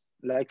girls,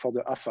 like for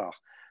the Afar.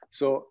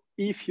 So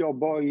if your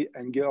boy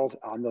and girls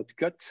are not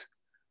cut,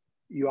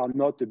 you are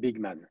not a big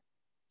man.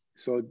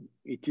 So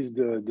it is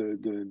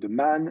the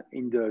man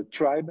in the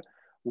tribe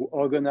who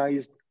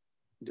organized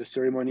the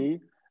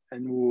ceremony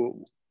and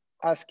who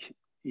asked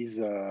his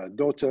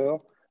daughter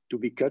to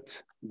be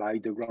cut by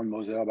the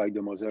grandmother, by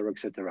the mother,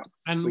 etc.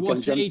 And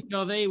what age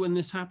are they when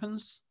this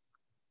happens?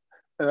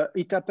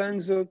 It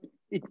happens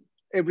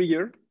every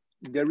year.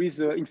 There is,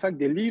 in fact,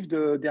 they leave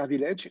their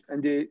village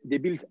and they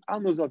build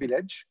another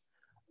village,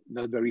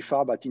 not very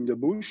far, but in the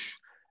bush.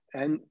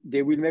 and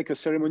they will make a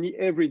ceremony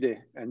every day.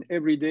 And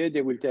every day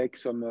they will take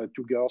some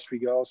 2 girls, 3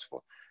 girls,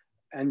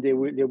 and they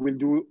will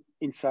do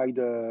inside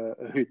a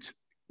hut.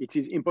 It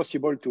is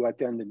impossible to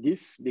attend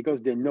this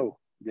because they know,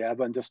 they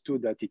have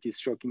understood that it is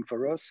shocking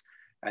for us.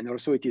 And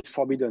also it is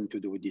forbidden to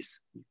do this,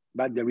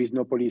 but there is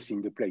no police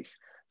in the place.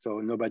 So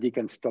nobody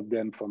can stop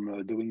them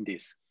from doing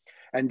this.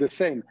 And the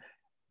same,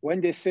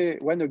 when they say,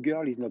 when a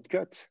girl is not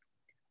cut,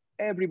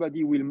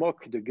 everybody will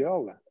mock the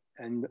girl,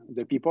 and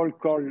the people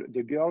call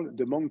the girl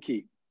the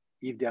monkey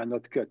if they are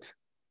not cut.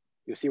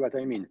 You see what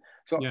I mean?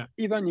 So yeah.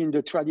 Even in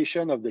the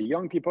tradition of the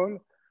young people,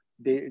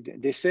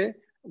 they say,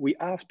 we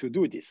have to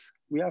do this.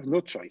 We have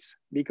no choice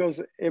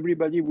because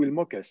everybody will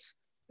mock us,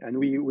 and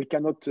we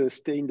cannot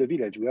stay in the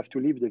village. We have to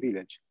leave the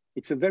village.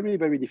 It's a very,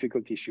 very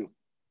difficult issue.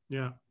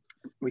 Yeah.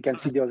 We can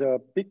see the other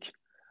pic.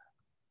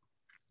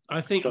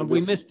 I think so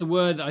we missed the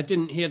word. I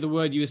didn't hear the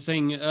word you were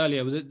saying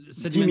earlier. Was it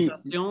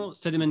sedimentation?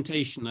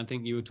 Sedimentation, I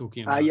think you were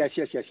talking about. Yes.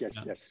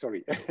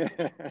 Sorry.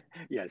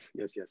 yes.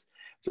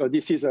 So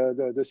this is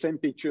the same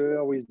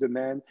picture with the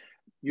man.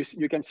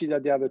 You can see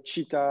that they have a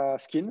cheetah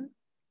skin.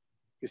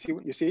 You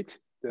see it?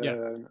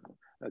 The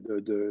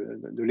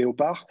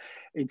leopard.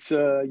 It's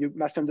you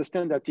must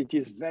understand that it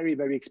is very,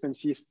 very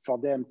expensive for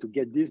them to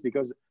get this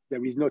because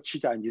there is no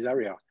cheetah in this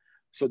area.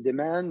 So they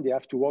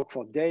have to walk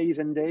for days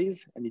and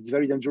days, and it's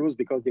very dangerous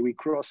because they will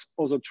cross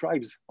other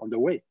tribes on the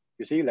way.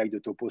 You see, like the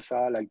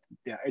Toposa, like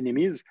their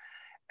enemies,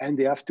 and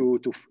they have to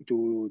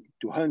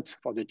hunt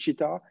for the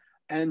cheetah,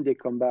 and they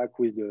come back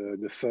with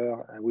the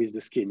fur and with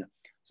the skin.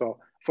 So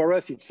for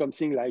us, it's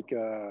something like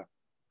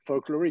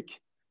folkloric,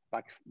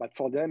 but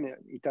for them,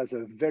 it has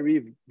a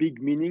very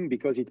big meaning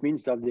because it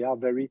means that they are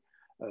very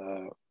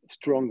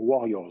strong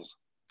warriors.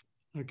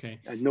 Okay.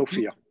 And no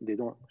fear. They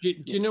don't. Do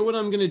you know what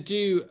I'm going to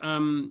do,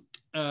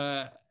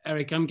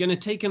 Eric? I'm going to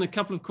take in a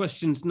couple of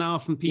questions now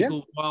from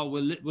people while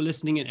we're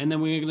listening in, and then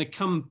we're going to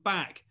come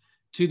back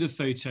to the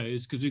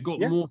photos because we've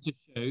got more to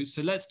show.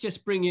 So let's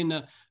just bring in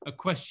a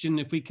question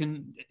if we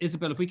can,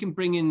 Isabel, if we can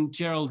bring in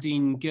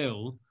Geraldine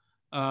Gill.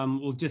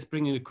 We'll just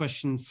bring in a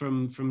question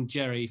from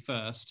Jerry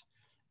first,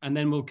 and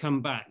then we'll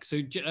come back. So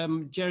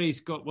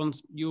Jerry's got one.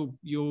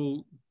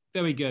 You'll.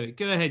 There we go.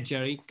 Go ahead,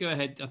 Jerry. Go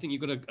ahead. I think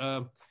you've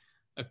got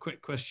a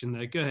quick question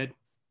there. Go ahead.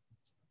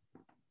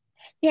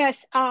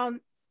 Yes. When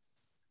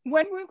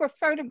we were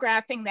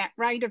photographing that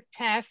rite of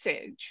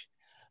passage,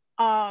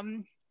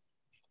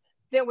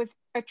 there was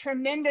a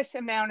tremendous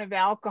amount of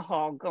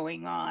alcohol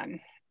going on.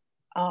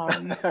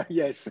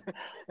 Yes.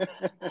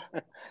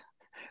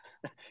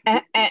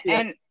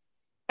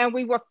 and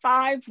we were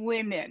 5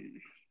 women.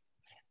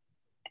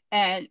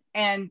 And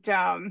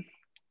how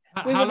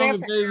long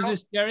ago was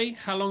this, Jerry?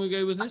 How long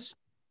ago was this?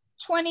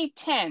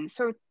 2010,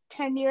 so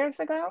 10 years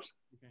ago.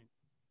 Okay.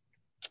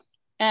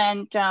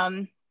 And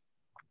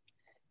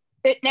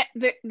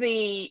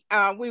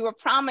we were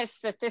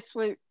promised that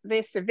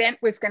this event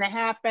was going to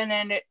happen,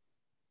 and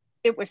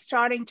it was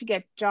starting to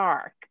get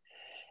dark,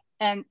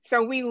 and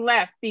so we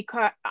left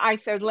because I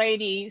said,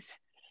 ladies,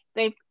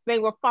 they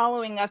were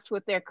following us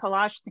with their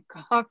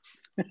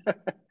Kalashnikovs,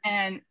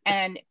 and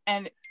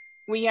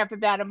we have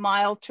about a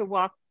mile to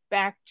walk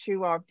back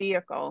to our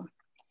vehicle.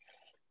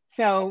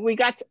 So we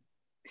got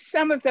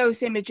some of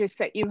those images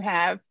that you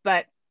have,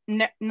 but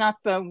not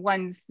the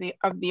ones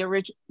of the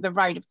original, the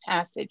rite of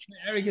passage.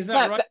 Eric, is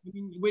that right?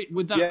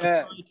 Would that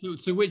apply to?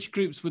 So which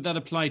groups would that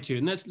apply to?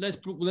 And let's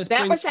that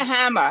was a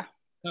hammer.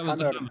 That was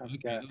the hammer. Okay.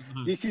 Yeah.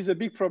 This is a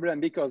big problem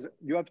because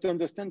you have to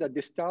understand that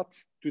they start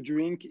to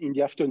drink in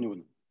the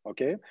afternoon.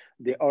 Okay,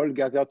 they all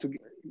gather to.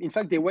 In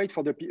fact, they wait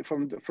for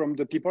from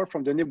the people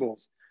from the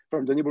neighbors,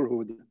 from the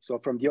neighborhood, so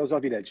from the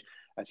other village.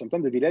 And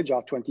sometimes the village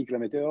are 20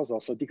 kilometers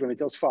or 30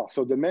 kilometers far.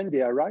 So the men,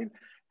 they arrive,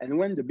 and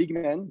when the big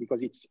men,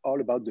 because it's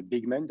all about the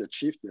big men, the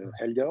chief, the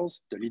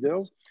elders, the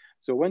leaders.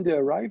 So when they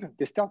arrive,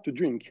 they start to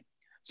drink.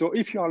 So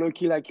if you are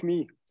lucky like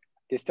me,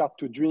 they start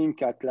to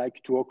drink at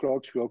like 2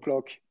 o'clock, 3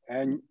 o'clock,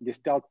 and they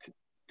start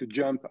to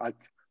jump at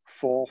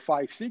 4,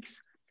 5,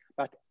 6.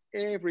 But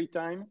every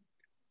time,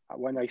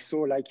 when I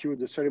saw, like you,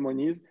 the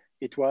ceremonies,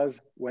 it was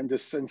when the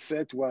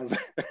sunset was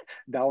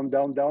down.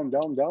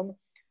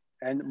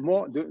 And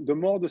the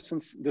more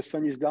the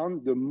sun is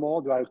down, the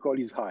more the alcohol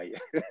is high.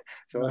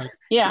 So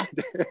yeah,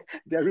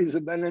 there is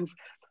a balance,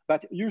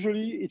 but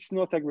usually it's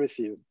not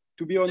aggressive.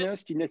 To be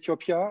honest, in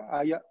Ethiopia,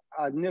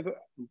 I never,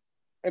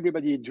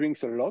 everybody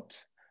drinks a lot.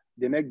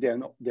 They make their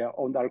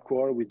own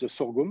alcohol with the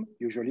sorghum,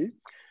 usually.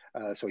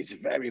 So it's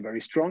very,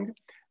 very strong.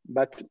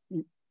 But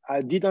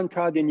I didn't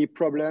have any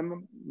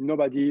problem.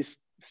 Nobody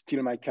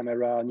steal my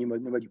camera,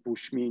 nobody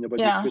pushed me,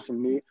 nobody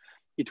threatened me.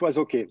 It was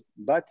okay,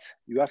 but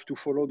you have to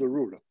follow the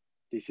rule.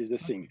 This is the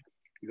thing.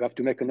 You have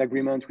to make an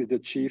agreement with the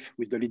chief,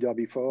 with the leader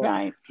before.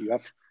 Right.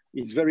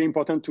 It's very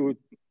important to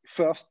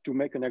first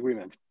make an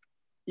agreement.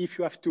 If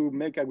you have to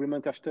make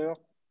agreement after,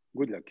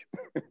 good luck.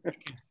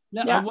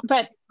 I want to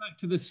get back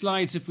to the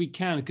slides if we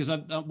can, because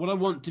what I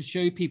want to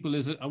show people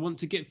is I want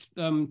to get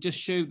just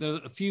show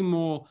a few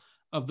more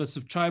of the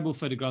sort of tribal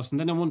photographs, and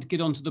then I want to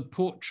get onto the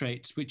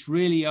portraits, which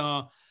really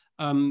are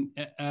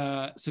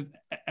So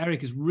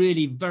Éric is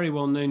really very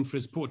well known for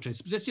his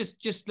portraits. But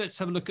let's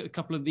have a look at a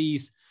couple of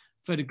these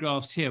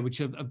photographs here,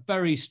 which are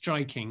very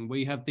striking. Where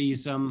you have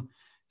these.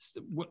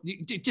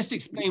 Just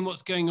explain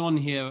what's going on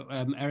here,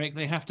 Éric.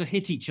 They have to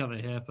hit each other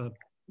here for.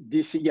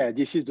 This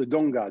is the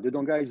Donga. The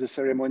Donga is a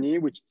ceremony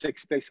which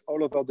takes place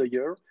all over the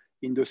year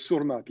in the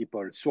Surma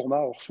people,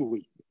 Surma or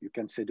Suri. You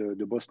can say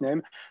the boss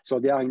name. So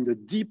they are in the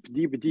deep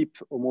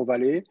Omo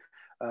Valley.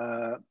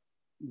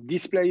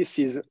 This place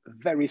is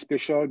very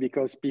special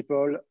because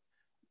people,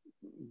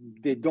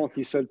 they don't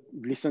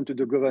listen to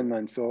the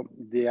government. So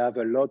they have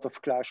a lot of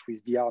clash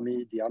with the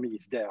army. The army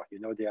is there, you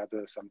know, they have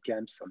some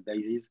camps, some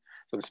bases,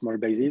 some small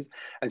bases.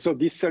 And so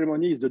this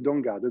ceremony is the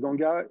Donga. The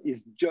Donga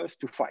is just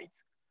to fight.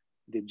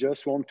 They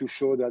just want to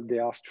show that they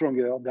are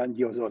stronger than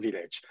the other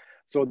village.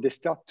 So they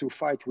start to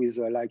fight with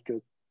like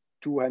a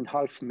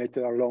 2.5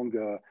 meter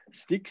long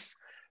sticks.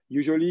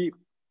 Usually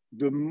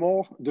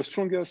the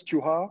strongest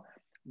you are,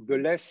 the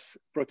less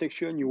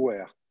protection you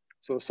wear.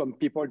 So some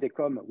people, they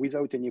come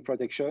without any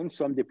protection.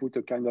 Some, they put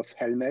a kind of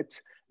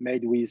helmet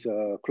made with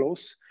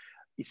cloth.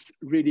 It's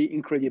really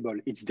incredible.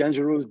 It's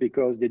dangerous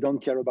because they don't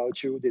care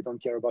about you. They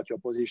don't care about your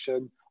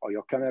position or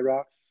your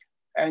camera.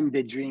 And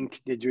they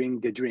drink.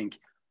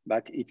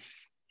 But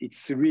it's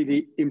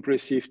really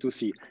impressive to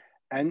see.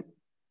 And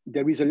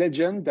there is a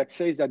legend that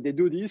says that they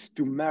do this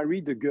to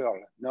marry the girl.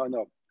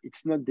 No,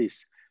 it's not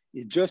this.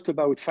 It's just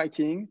about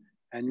fighting.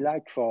 And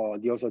like for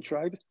the other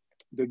tribe,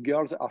 the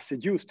girls are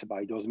seduced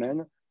by those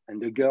men,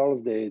 and the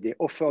girls, they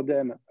offer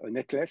them a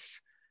necklace,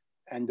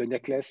 and the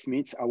necklace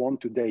means, I want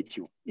to date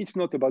you. It's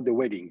not about the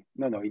wedding.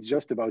 No, it's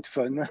just about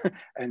fun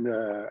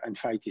and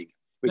fighting.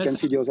 Can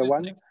see the other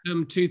one.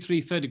 2,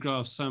 3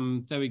 photographs.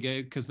 There we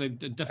go, because they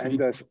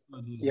definitely.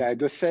 And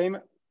the same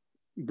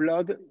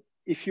blood.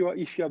 If you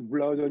have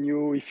blood on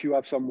you, if you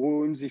have some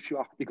wounds,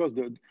 because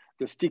the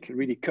stick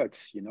really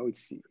cuts, you know,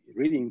 it's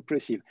really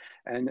impressive.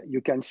 And you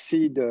can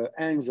see the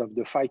hands of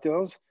the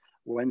fighters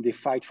when they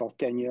fight for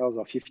 10 years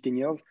or 15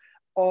 years,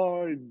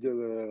 all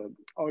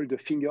the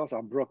fingers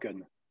are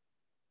broken.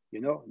 You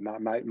know,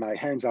 my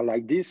hands are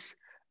like this.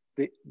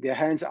 Their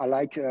hands are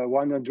like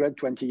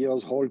 120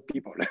 years old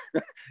people.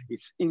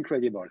 It's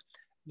incredible.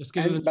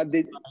 But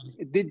they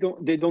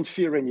don't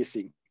fear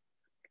anything.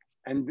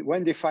 And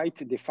when they fight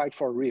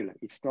for real.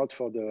 It's not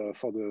for the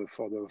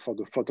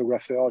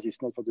photographers.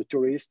 It's not for the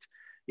tourists.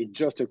 It's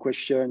just a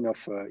question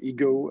of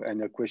ego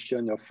and a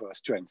question of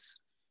strength.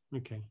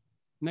 Okay.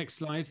 Next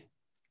slide.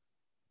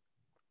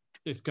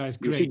 This guy's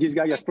great. You see, this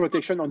guy has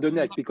protection on the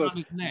neck because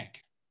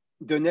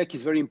the neck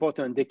is very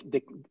important.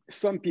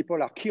 Some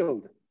people are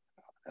killed.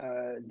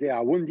 They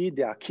are wounded,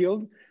 they are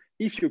killed.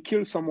 If you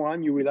kill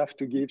someone, you will have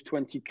to give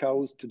 20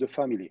 cows to the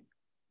family.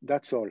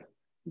 That's all.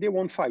 They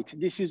won't fight.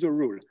 This is the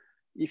rule.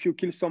 If you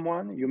kill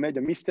someone, you made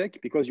a mistake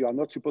because you are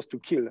not supposed to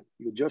kill.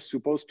 You're just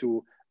supposed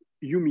to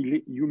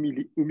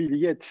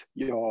humiliate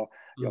the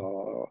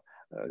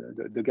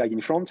guy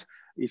in front.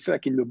 It's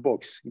like in the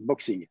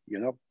boxing, you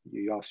know,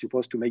 you are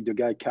supposed to make the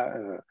guy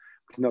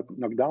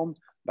knock down,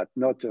 but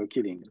not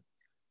killing.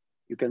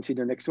 You can see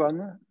the next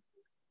one.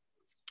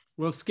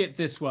 We'll skip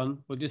this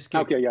one. We'll just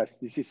skip. Okay, yes,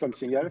 this is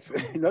something else,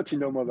 not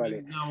in Omo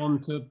Valley. Now on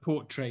to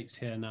portraits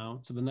here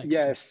now, to the next.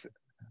 Yes,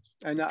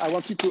 and I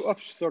wanted to,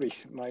 sorry,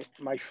 my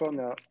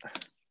phone.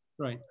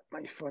 Right.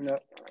 My phone,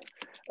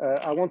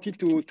 I wanted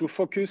to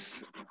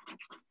focus.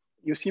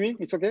 You see me?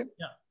 It's okay?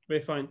 Yeah, we're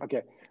fine.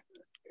 Okay.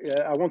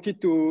 I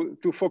wanted to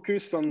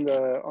focus on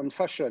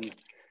fashion,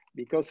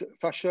 because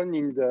fashion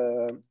in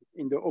the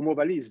Omo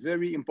Valley is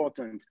very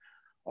important.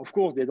 Of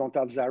course, they don't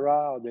have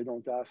Zara, they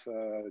don't have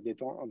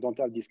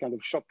this kind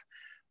of shop,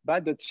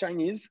 but the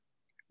Chinese,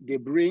 they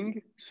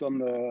bring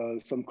some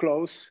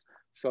clothes,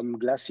 some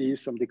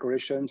glasses, some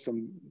decorations,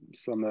 some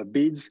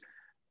beads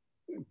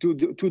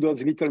to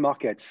those little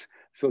markets.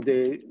 So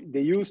they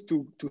used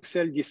to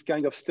sell this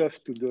kind of stuff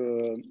to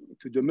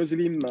the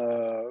Muslim.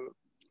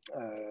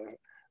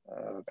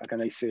 How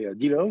can I say,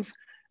 dealers,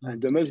 and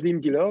the Muslim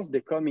dealers,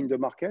 they come in the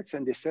markets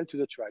and they sell to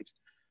the tribes.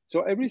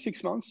 So every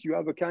 6 months, you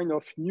have a kind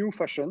of new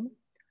fashion.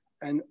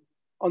 And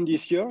on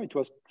this year, it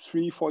was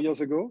 3-4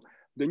 years ago,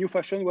 the new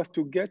fashion was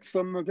to get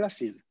some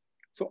glasses.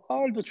 So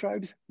all the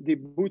tribes, they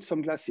bought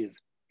some glasses.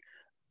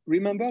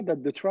 Remember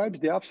that the tribes,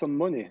 they have some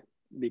money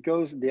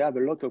because they have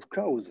a lot of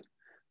cows.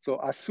 So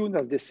as soon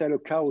as they sell a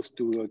cows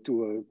to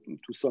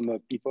some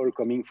people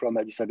coming from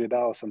Addis Ababa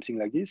or something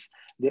like this,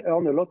 they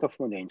earn a lot of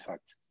money, in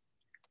fact.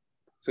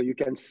 So you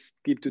can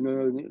skip to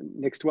the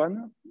next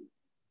one.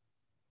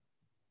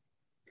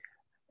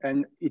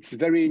 And it's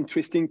very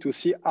interesting to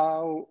see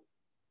how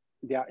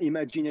their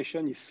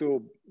imagination is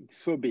so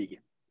big.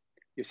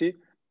 You see,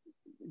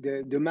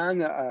 the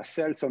man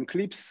sells some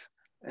clips,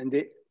 and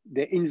they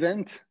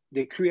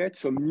create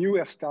some new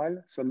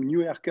hairstyle, some new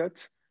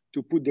haircuts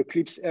to put the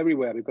clips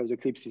everywhere, because the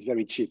clips is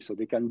very cheap. So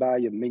they can buy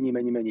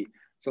many.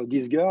 So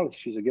this girl,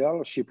 she's a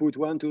girl, she put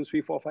 1, 2,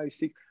 3, 4, 5,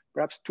 6,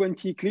 perhaps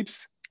 20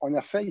 clips on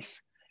her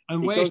face.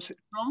 And where is she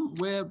from?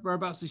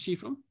 Whereabouts is she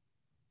from?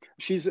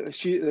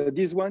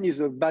 This one is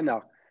a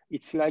Bana.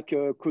 It's like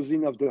a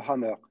cousin of the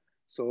hammer.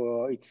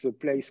 So it's a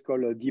place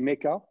called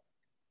Dimeka.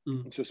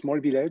 It's a small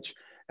village.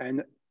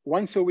 And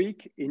once a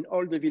week in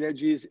all the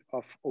villages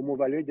of Omo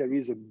Valley, there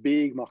is a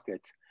big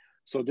market.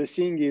 So the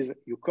thing is,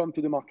 you come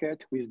to the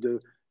market with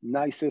the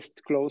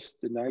nicest clothes,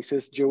 the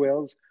nicest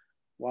jewels,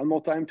 one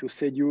more time to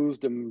seduce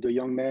the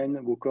young men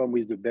who come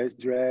with the best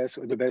dress,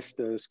 or the best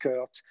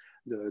skirt,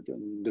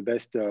 the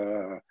best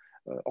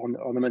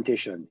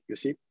ornamentation, you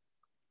see?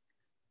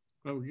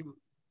 Oh,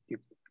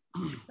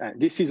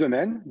 this is a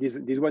man,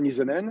 this one is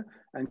a man.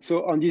 And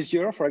so on this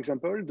year, for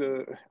example,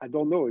 I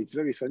don't know, it's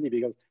very funny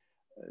because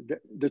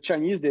the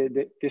Chinese,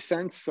 they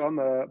sent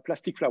some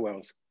plastic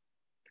flowers.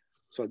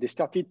 So they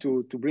started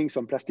to bring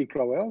some plastic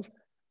flowers,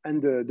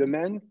 and the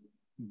man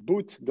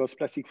put those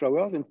plastic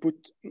flowers and put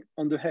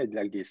on the head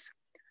like this.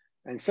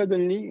 And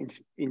suddenly,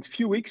 in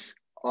few weeks,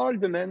 all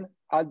the men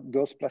had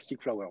those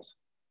plastic flowers.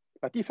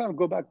 But if I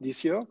go back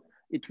this year,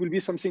 it will be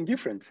something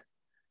different.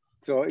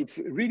 So it's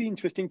really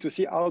interesting to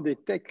see how they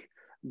take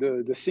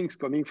the things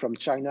coming from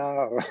China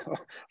or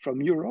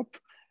from Europe,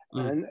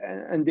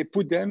 and they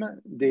put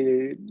them,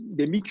 they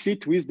mix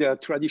it with their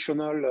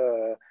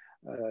traditional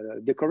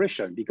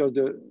decoration, because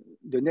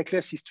the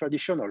necklace is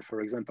traditional,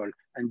 for example,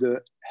 and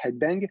the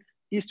headband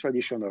is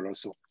traditional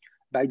also.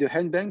 By the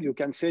headband, you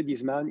can say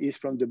this man is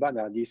from the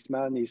Bana, this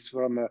man is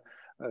from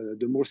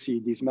the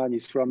Mursi, this man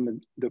is from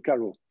the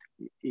Karo.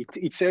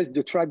 It says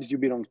the tribes you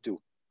belong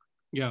to.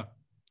 Yeah.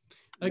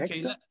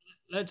 Okay.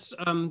 Let's.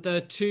 There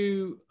are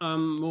two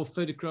more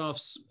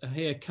photographs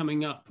here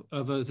coming up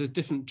of there's a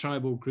different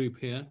tribal group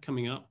here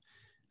coming up,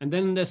 and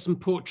then there's some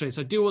portraits.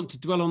 I do want to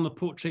dwell on the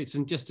portraits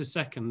in just a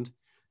second.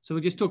 So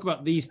we'll just talk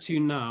about these two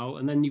now,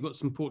 and then you've got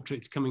some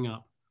portraits coming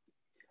up.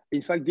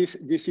 In fact, this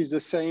is the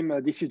same.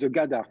 This is the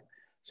Gada.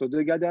 So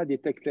the Gada, they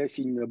take place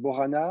in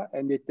Borana,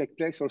 and they take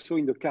place also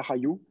in the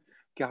Karayu.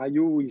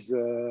 Karayu is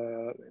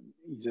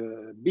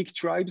big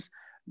tribes.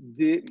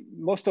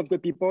 Most of the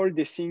people,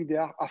 they think they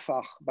are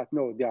Afar, but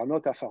no, they are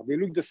not Afar. They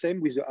look the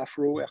same with the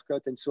Afro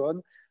haircut and so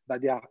on,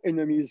 but they are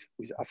enemies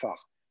with Afar.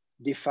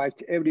 They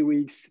fight every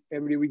week.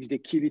 Every week they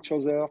kill each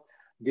other.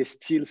 They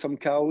steal some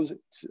cows.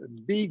 It's a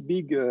big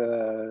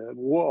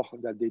war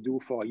that they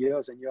do for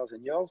years and years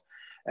and years.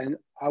 And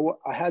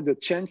I had a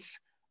chance,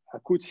 I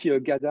could see a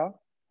Gada.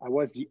 I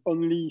was the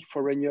only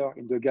foreigner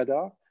in the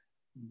Gada,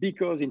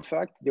 because in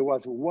fact, there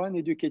was one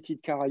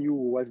educated Karayu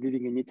who was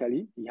living in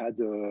Italy. He had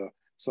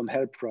some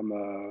help from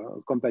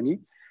a company.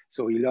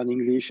 So he learned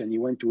English and he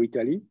went to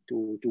Italy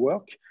to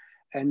work.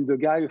 And the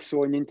guy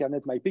saw on the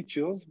internet my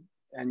pictures,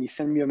 and he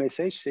sent me a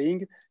message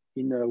saying,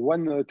 in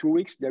 1 or 2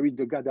 weeks, there is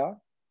the Gada.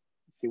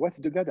 I say, what's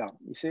the Gada?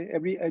 He said,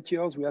 every 8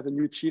 years, we have a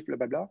new chief, blah,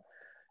 blah, blah.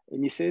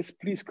 And he says,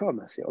 please come.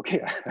 I say,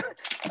 okay,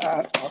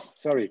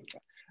 sorry.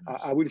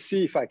 I will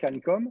see if I can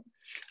come,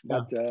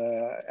 but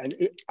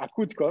I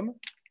could come,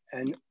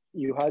 and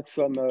you had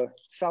some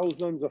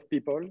thousands of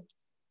people,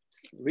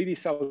 really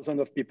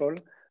thousands of people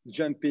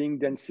jumping,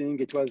 dancing.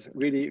 It was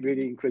really,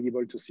 really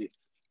incredible to see.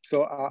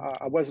 So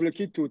I was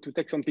lucky to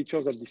take some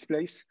pictures of this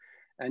place,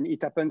 and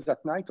it happens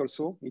at night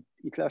also.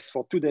 It lasts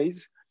for 2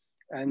 days,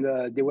 and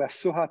they were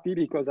so happy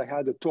because I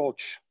had a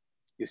torch,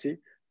 you see,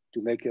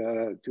 to make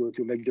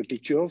the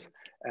pictures,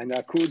 and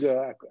I could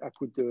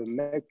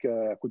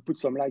put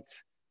some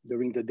lights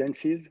during the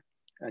dances,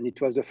 and it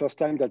was the first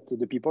time that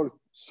the people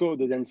saw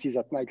the dances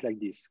at night like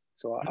this.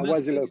 So I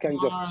was kind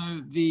of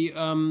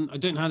I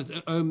don't know how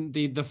to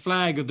the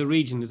flag of the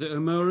region. Is it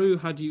Omoru?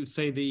 How do you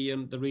say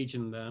the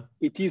region there?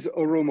 It is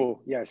Oromo.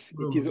 Yes,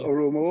 Oromo, it is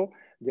Oromo.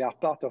 They are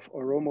part of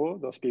Oromo,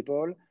 those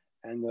people,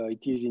 and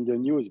it is in the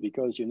news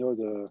because you know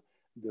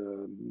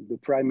the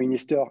prime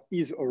minister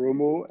is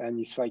Oromo and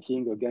is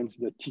fighting against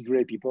the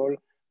Tigray people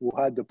who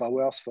had the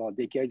powers for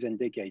decades and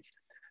decades.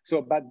 So,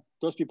 but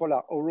those people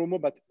are Oromo,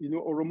 but you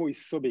know, Oromo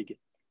is so big.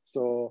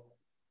 So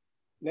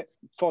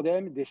for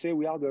them, they say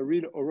we are the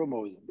real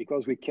Oromos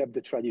because we kept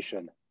the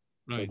tradition.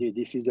 Right. So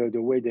this is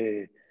the way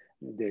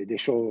they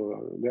show,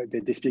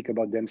 they speak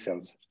about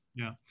themselves.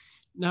 Yeah.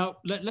 Now,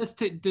 let's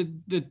take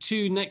the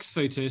two next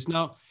photos.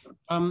 Now,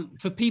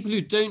 for people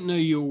who don't know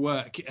your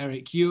work,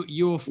 Éric,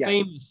 you're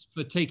famous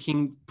for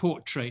taking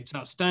portraits,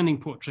 outstanding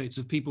portraits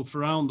of people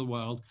from around the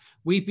world.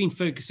 We've been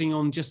focusing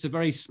on just a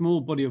very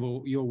small body of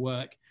your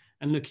work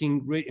and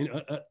looking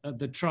at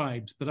the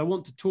tribes. But I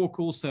want to talk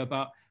also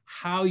about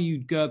how you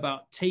go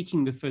about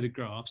taking the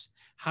photographs,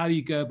 how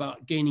you go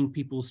about gaining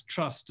people's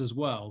trust as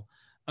well,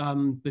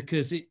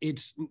 because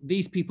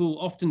these people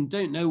often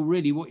don't know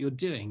really what you're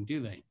doing,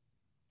 do they?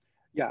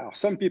 Yeah,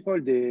 some people,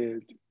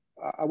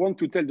 I want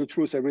to tell the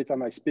truth every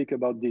time I speak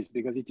about this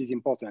because it is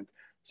important.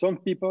 Some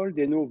people,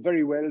 they know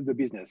very well the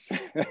business.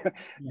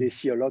 They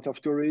see a lot of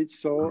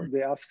tourists, so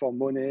they ask for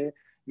money.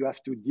 You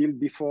have to deal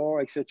before,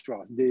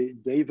 etc. They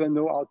even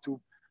know how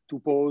to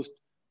pose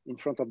in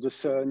front of the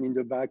sun, in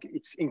the back.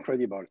 It's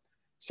incredible.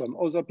 Some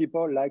other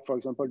people, like for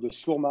example, the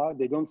Surma,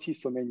 they don't see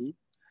so many.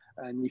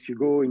 And if you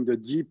go in the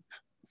deep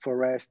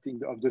forest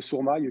of the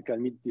Surma, you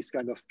can meet this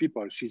kind of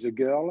people. She's a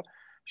girl.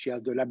 She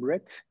has the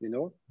labret, you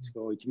know,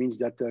 so it means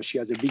that she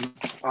has a big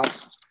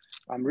ass.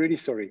 I'm really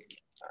sorry.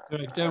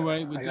 Right, don't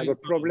worry. I have a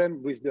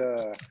problem with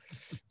the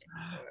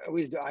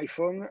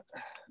iPhone.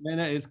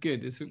 No, it's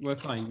good. We're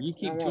fine. You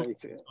keep talking.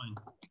 It's fine.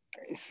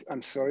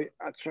 I'm sorry.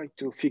 I tried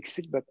to fix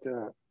it, but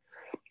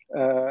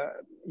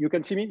you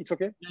can see me. It's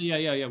okay.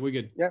 Yeah. We're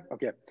good. Yeah.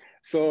 Okay.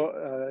 So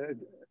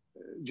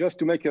just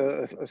to make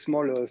a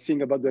small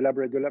thing about the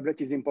labret. The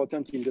labret is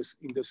important in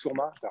the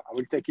Surma. I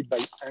will take it by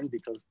hand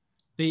because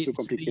it's too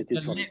complicated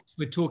the for me. lips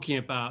we're talking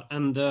about,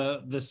 and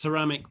the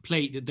ceramic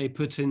plate that they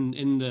put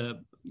in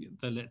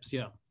the lips.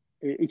 Yeah.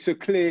 It's a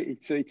clay.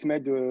 It's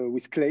made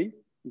with clay.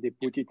 They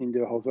put it in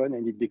the oven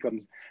and it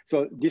becomes.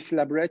 So this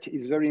labret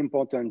is very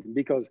important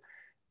because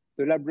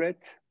the labret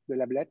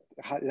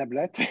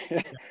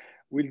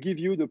will give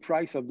you the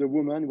price of the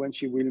woman when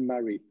she will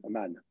marry a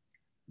man.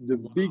 The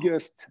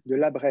biggest the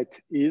labret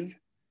is,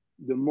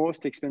 the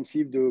most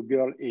expensive the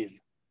girl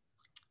is.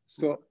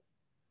 So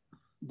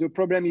the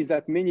problem is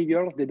that many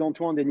girls, they don't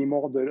want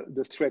anymore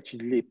the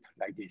stretched lip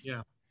like this.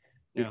 Yeah.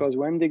 Because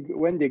when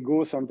they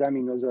go sometime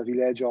in another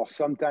village, or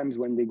sometimes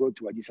when they go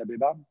to Addis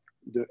Ababa,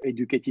 the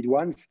educated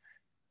ones,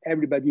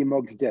 everybody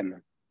mocks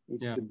them.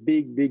 It's a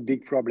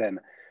big problem.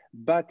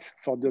 But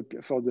for the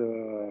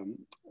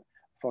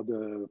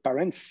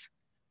parents,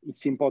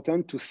 it's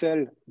important to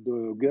sell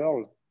the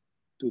girl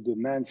to the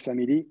man's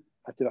family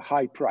at a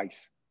high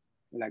price,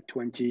 like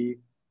 20,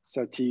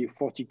 30,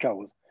 40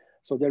 cows.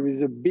 So there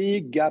is a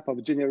big gap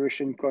of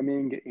generation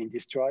coming in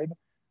this tribe.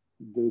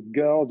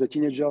 The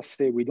teenagers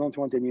say, we don't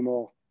want any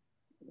more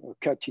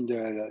cut in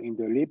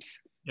the lips,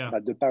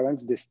 but the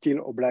parents, they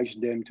still oblige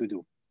them to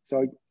do.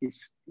 So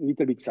it's a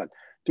little bit sad.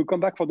 To come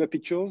back for the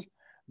pictures,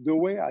 the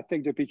way I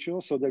take the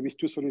pictures, so there is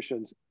two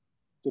solutions.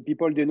 The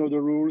people, they know the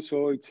rules,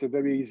 so it's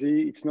very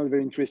easy. It's not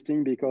very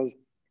interesting because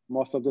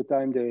most of the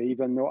time they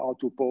even know how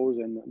to pose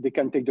and they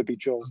can take the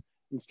pictures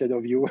instead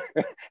of you.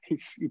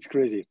 It's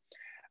crazy.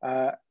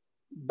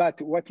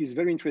 But what is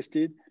very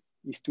interesting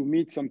is to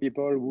meet some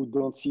people who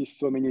don't see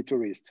so many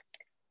tourists.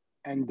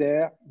 And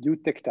there you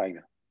take time.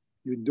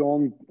 You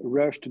don't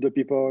rush to the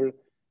people.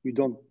 You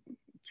don't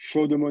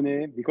show the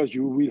money because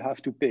you will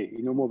have to pay.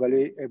 In Omo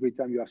Valley, every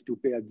time you have to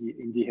pay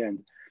in the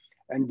end.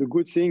 And the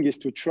good thing is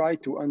to try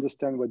to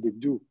understand what they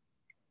do,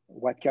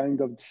 what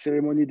kind of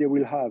ceremony they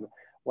will have,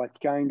 what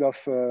kind of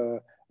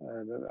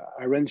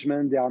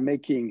arrangement they are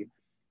making.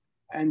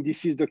 And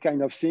this is the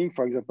kind of thing,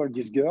 for example,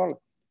 this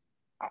girl,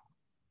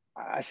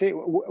 I say,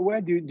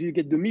 where do you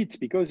get the meat?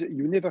 Because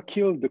you never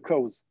kill the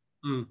cows.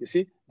 You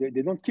see, they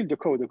don't kill the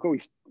cow. The cow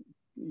is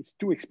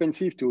too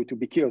expensive to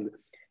be killed.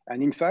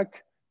 And in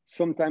fact,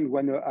 sometimes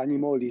when an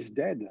animal is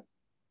dead,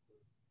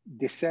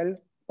 they sell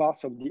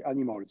parts of the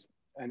animals.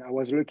 And I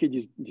was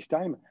lucky this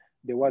time,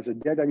 there was a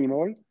dead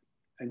animal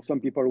and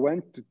some people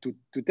went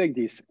to take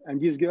this.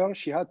 And this girl,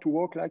 she had to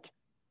walk like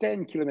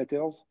 10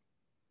 kilometers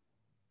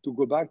to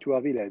go back to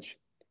her village.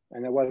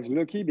 And I was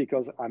lucky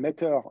because I met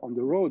her on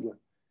the road.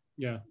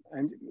 Yeah.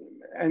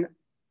 And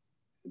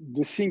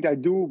the thing I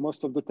do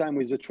most of the time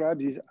with the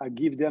tribes is I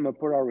give them a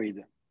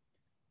Polaroid.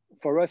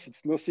 For us,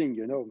 it's nothing,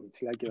 you know,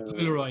 it's like a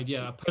Polaroid,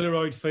 a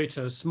Polaroid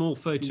photo, a small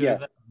photo. Yeah. Of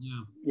that.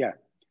 Yeah.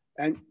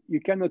 And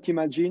you cannot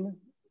imagine,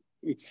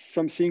 it's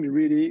something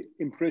really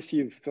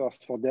impressive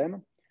first for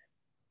them.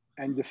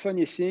 And the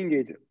funny thing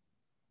is,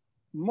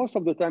 most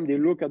of the time they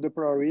look at the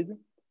Polaroid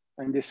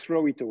and they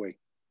throw it away.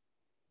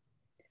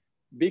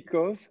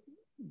 Because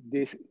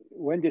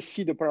when they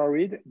see the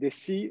Polaroid, they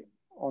see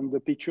on the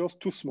pictures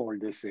too small,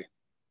 they say.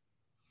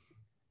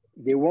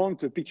 They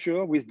want a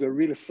picture with the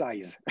real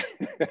size.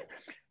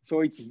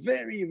 So it's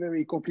very,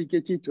 very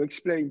complicated to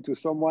explain to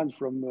someone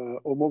from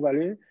Omo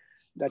Valley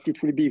that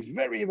it will be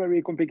very,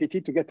 very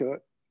complicated to get a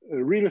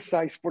real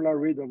size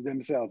Polaroid of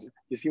themselves.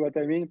 You see what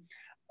I mean?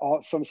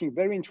 Or something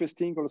very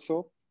interesting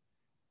also,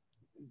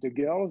 the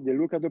girls, they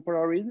look at the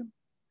Polaroid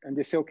and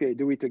they say, okay,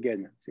 do it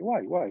again. I say,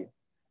 why?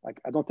 Like,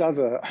 I don't have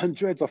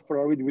hundreds of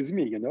Polaroid with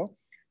me, you know?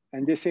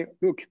 And they say,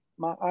 look,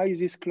 my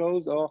eyes is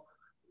closed, or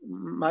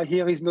my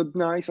hair is not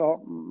nice, or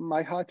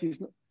my heart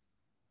is not.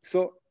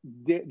 So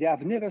they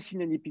have never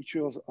seen any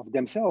pictures of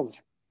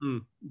themselves,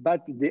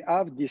 but they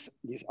have this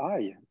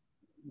eye,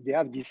 they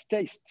have this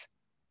taste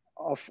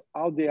of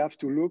how they have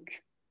to look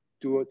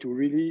to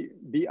really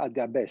be at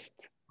their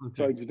best. Okay.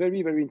 So it's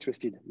very, very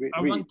interesting. I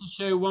want to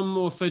show one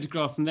more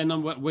photograph, and then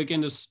we're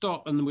going to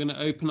stop and we're going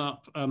to open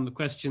up the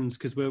questions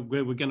because we're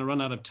going to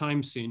run out of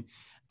time soon.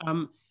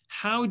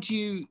 How do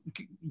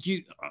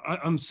you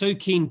I'm so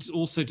keen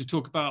also to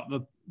talk about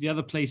the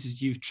other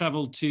places you've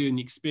traveled to and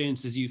the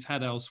experiences you've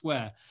had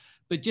elsewhere.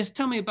 But just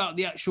tell me about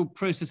the actual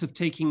process of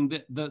taking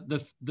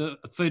the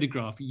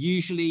photograph.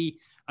 Usually,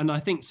 and I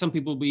think some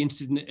people will be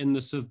interested in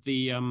the sort of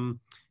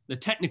the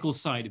technical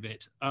side of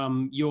it.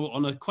 You're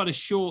on quite a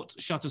short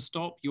shutter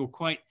stop. You're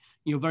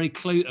very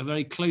close, a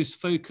very close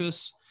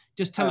focus.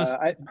 Just tell us.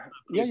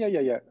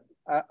 Yeah.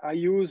 I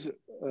use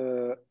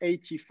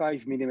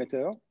 85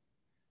 millimeter,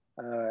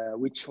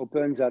 which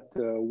opens at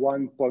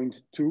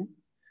 1.2.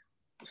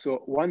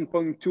 So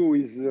 1.2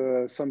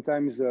 is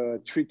sometimes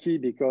tricky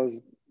because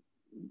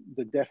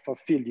the depth of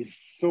field is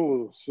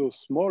so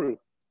small.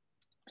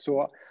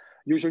 So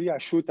usually I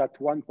shoot at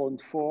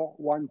 1.4,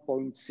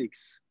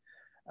 1.6.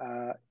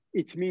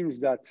 It means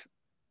that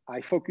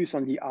I focus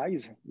on the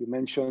eyes. You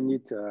mentioned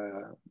it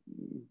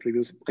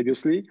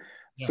previously.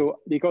 Yeah. So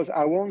because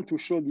I want to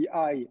show the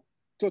eye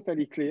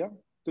totally clear,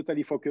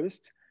 totally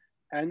focused,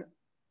 and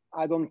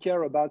I don't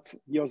care about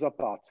the other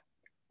part.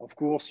 Of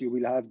course, you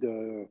will have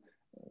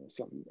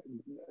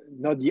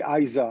not the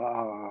eyes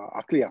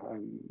are clear.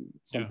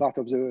 Some part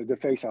of the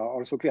face are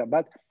also clear,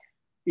 but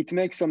it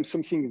makes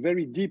something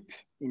very deep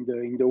in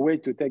the way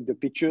to take the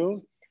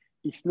pictures.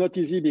 It's not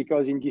easy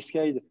because in this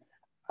case,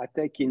 I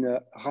take in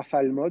a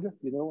Rafale mode,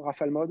 you know,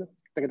 Rafale mode?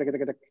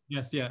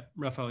 Yes, yeah,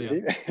 Rafale,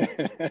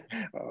 yeah.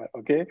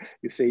 Okay,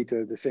 you say it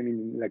the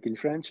same like in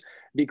French,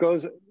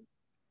 because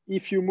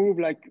if you move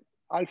like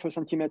half a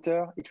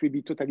centimeter, it will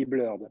be totally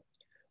blurred.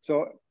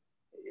 So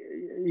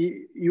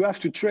you have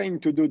to train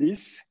to do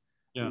this.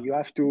 Yeah. You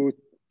have to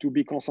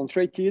be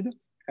concentrated,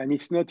 and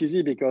it's not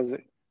easy because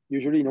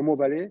usually in Omo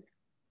Valley,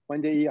 when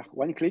they hear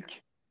one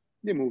click,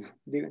 they move,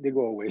 they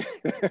go away.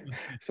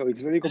 So it's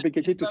very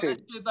complicated to say.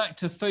 Let's go back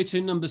to photo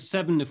number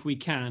 7 if we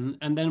can,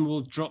 and then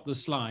we'll drop the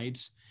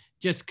slides.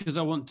 Just because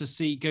I want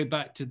to go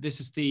back to, this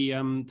is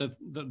there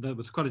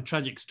was quite a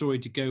tragic story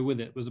to go with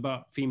it. It was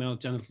about female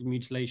genital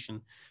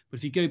mutilation. But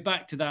if you go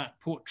back to that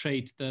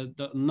portrait,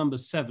 the number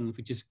 7, if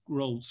we just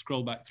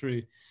scroll back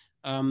through.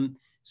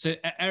 So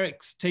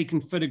Eric's taken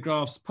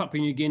photographs,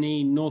 Papua New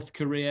Guinea, North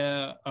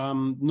Korea,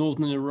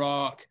 Northern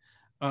Iraq,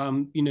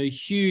 you know,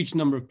 huge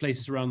number of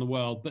places around the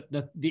world. But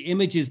the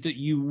images that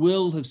you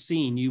will have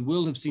seen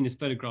as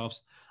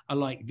photographs are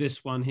like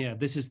this one here.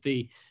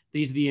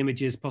 These are the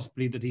images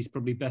possibly that he's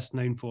probably best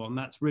known for. And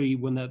that's really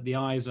when the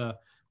eyes are,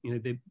 you know,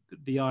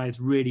 the eyes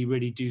really,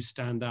 really do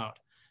stand out.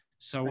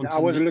 So I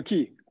was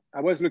lucky.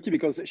 I was lucky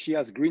because she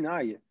has green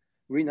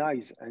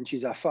eyes, and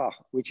she's Afar,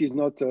 which is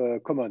not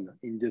common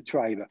in the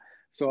tribe.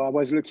 So I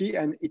was lucky,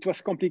 and it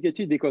was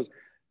complicated because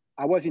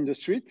I was in the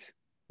street.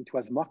 It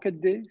was market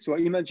day. So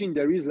imagine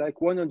there is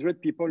like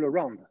 100 people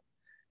around.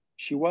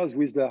 She was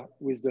with the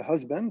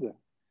husband.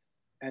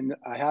 And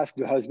I asked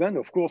the husband,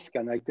 of course,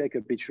 can I take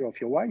a picture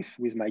of your wife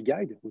with my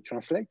guide who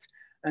translates?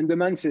 And the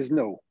man says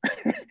no.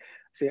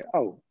 Say,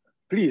 oh,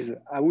 please,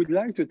 I would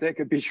like to take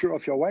a picture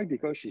of your wife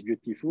because she's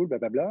beautiful, blah,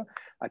 blah, blah.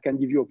 I can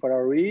give you a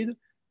Polaroid.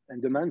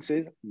 And the man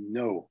says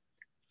no.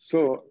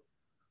 So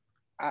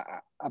I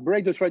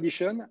break the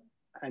tradition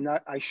and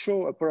I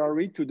show a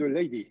Polaroid to the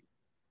lady.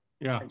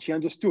 Yeah. And she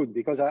understood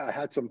because I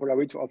had some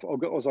Polaroids of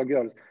other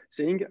girls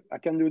saying, I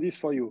can do this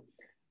for you.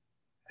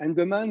 And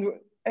the man,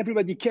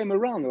 everybody came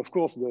around. Of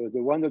course, the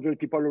 100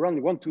 people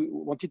around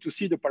wanted to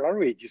see the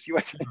Polaroid. You see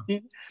what I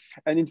mean?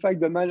 And in fact,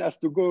 the man has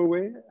to go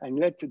away and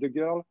let the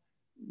girl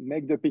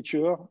make the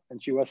picture. And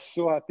she was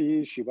so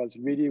happy. She was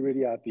really,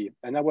 really happy.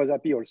 And I was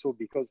happy also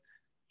because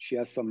she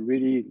has some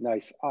really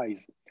nice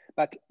eyes.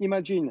 But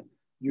imagine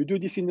you do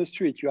this in the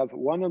street. You have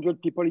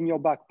 100 people in your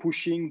back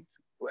pushing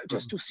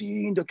just to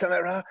see in the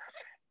camera.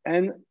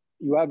 And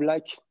you have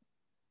like,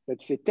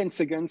 let's say 10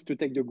 seconds to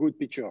take the good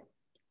picture.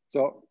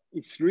 So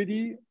it's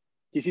really,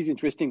 this is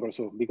interesting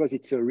also because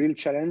it's a real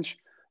challenge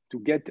to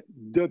get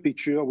the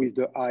picture with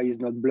the eyes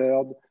not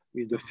blurred,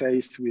 with the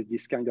face, with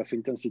this kind of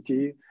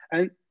intensity.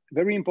 And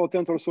very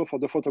important also for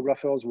the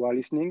photographers who are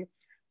listening,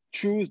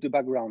 choose the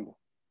background.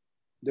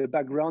 The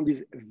background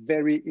is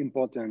very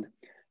important.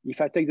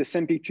 If I take the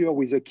same picture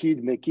with a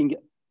kid making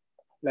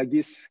like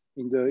this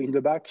in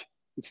the back,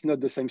 it's not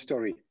the same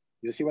story.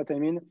 You see what I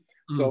mean?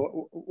 Mm.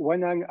 So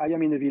when I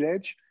am in a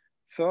village,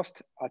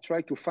 first I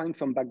try to find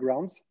some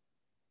backgrounds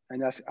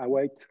and I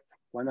wait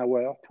 1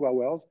 hour, 2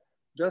 hours,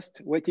 just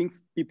waiting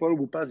people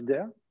who pass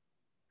there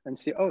and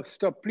say, oh,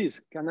 stop,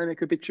 please, can I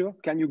make a picture?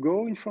 Can you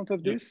go in front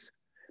of this?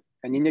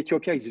 And in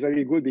Ethiopia, it's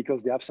very good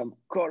because they have some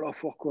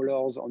colorful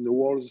colors on the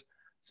walls,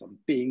 some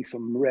pink,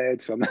 some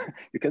red, some,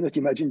 you cannot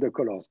imagine the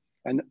colors.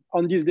 And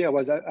on this day, I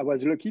was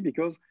lucky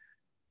because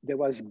there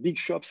was big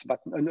shops, but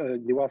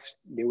there were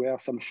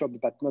some shops,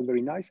 but not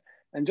very nice.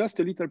 And just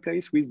a little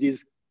place with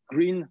this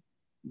green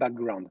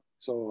background.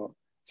 So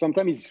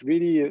sometimes it's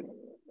really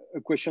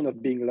a question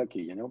of being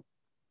lucky, you know?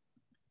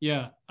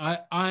 Yeah,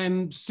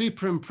 I'm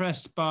super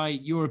impressed by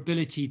your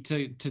ability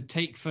to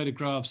take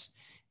photographs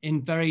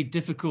in very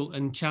difficult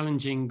and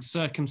challenging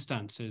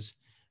circumstances.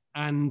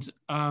 And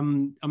I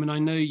mean, I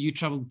know you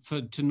traveled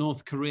to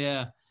North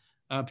Korea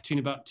between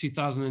about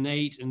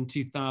 2008 and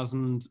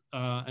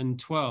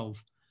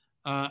 2012.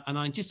 And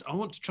I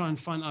want to try and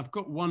find, I've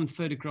got one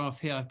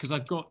photograph here because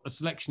I've got a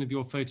selection of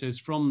your photos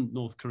from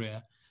North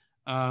Korea,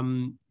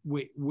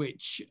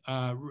 which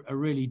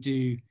really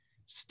do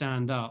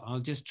stand out. I'll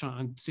just try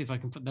and see if I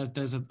can put,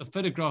 there's a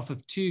photograph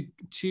of two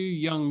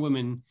young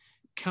women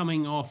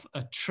coming off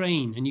a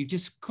train, and you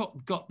just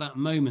got that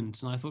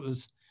moment, and I thought it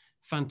was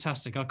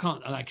fantastic. I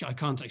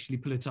can't actually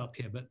pull it up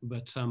here,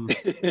 but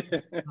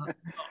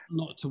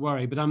not to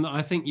worry. But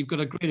I think you've got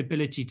a great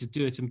ability to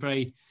do it in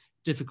very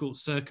difficult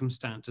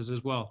circumstances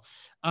as well.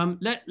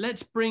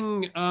 Let's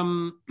bring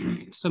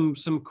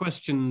some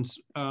questions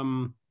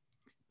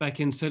back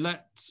in. So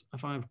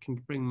if I can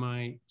bring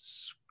my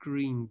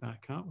screen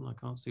back up, and I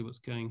can't see what's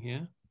going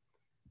here.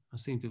 I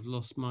seem to have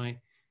lost my,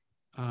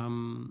 I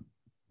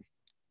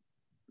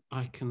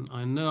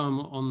know I'm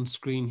on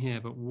screen here,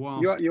 but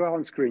whilst you are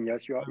on screen,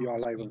 yes, you are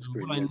live on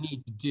screen. What yes. I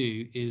need to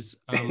do is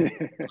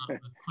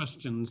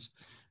questions.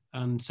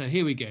 And so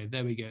here we go,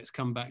 there we go, it's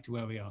come back to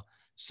where we are.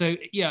 So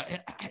yeah,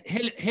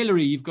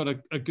 Hilary, you've got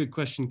a good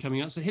question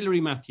coming up. So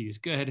Hilary Matthews,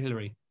 go ahead,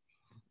 Hilary.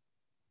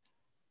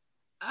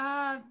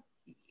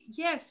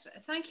 Yes,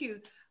 thank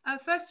you.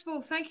 First of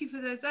all, thank you for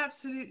those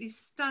absolutely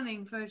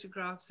stunning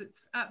photographs.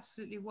 It's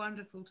absolutely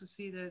wonderful to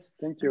see those.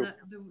 Thank you. And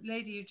the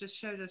lady you just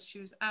showed us, she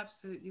was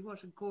absolutely,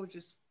 what a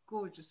gorgeous,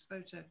 gorgeous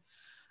photo.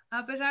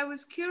 But I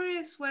was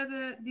curious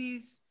whether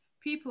these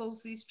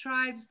peoples, these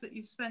tribes that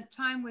you've spent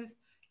time with,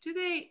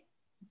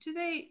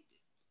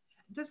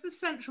 does the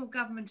central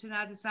government in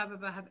Addis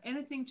Ababa have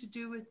anything to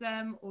do with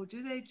them, or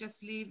do they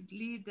just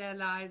lead their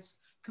lives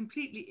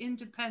completely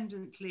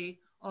independently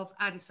of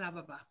Addis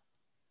Ababa?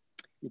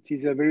 It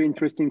is a very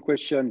interesting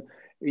question.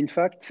 In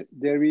fact,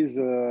 there is,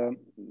 to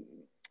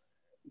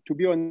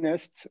be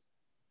honest,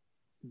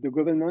 the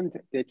government,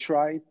 they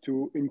try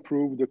to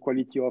improve the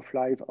quality of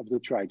life of the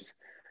tribes.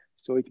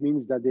 So it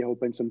means that they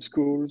open some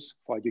schools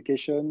for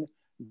education,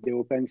 they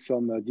open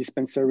some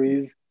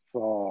dispensaries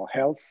for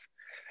health,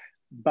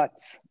 but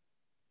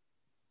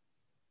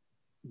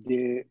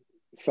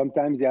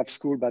sometimes they have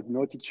school but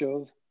no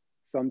teachers.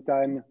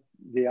 Sometimes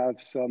they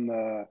have some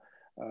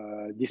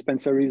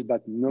dispensaries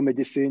but no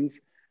medicines.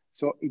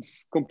 So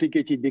it's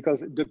complicated because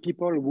the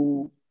people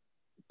who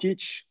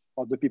teach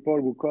or the people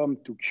who come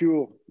to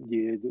cure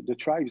the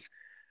tribes,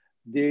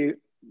 they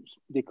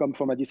come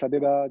from Addis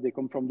Ababa, they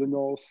come from the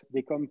north,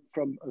 they come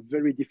from a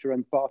very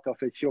different part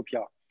of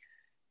Ethiopia,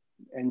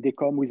 and they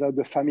come without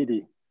the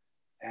family.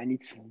 And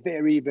it's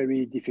very,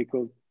 very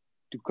difficult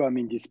to come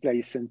in this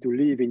place and to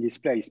live in this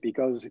place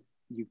because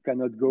you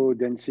cannot go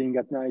dancing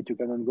at night, you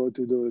cannot go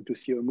to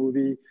see a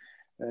movie,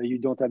 you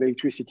don't have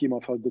electricity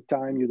most of the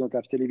time, you don't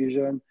have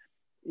television.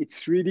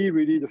 It's really,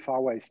 really the far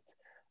west.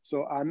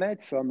 So I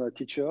met some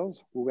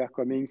teachers who were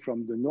coming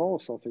from the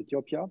north of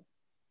Ethiopia.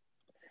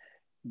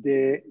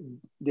 They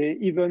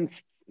were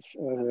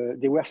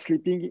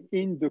sleeping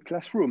in the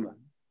classroom.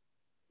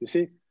 You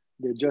see,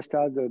 they just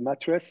had a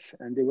mattress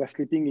and they were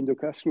sleeping in the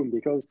classroom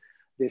because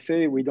they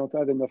say we don't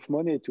have enough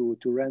money to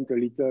rent a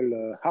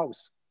little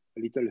house,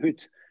 a little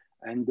hut,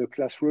 and the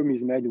classroom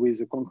is made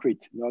with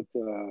concrete, not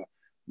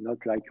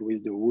like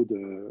with the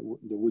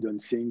wooden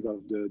thing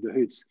of the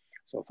huts.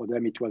 So for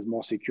them, it was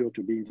more secure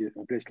to be in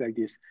a place like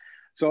this.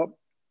 So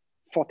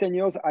for 10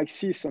 years, I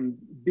see some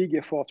big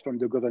efforts from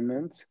the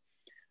government,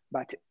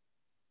 but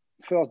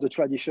first, the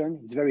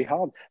tradition is very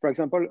hard. For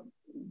example,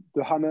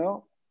 the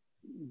hammer,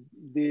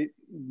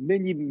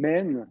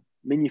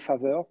 many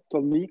fathers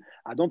told me,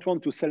 I don't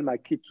want to sell my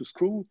kid to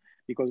school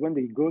because when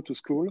they go to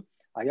school,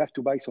 I have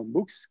to buy some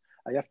books,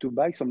 I have to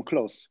buy some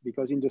clothes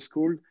because in the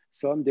school,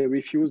 they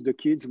refuse the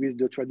kids with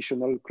the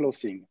traditional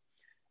clothing.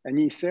 And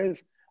he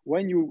says,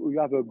 when you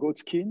have a goat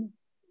skin,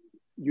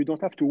 you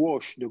don't have to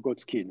wash the goat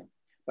skin.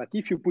 But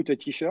if you put a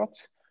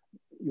t-shirt,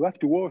 you have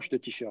to wash the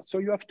t-shirt. So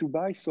you have to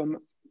buy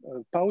some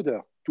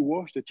powder to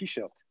wash the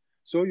t-shirt.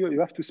 So you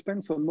have to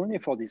spend some money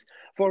for this.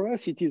 For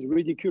us, it is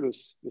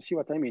ridiculous. You see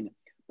what I mean?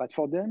 But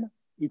for them,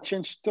 it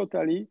changed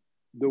totally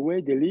the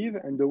way they live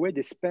and the way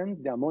they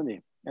spend their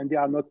money. And they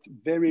are not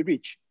very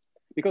rich.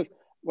 Because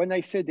when I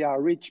say they are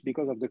rich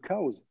because of the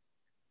cows,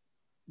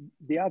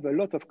 they have a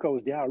lot of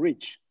cows, they are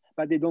rich,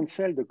 but they don't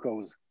sell the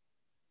cows.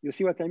 You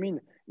see what I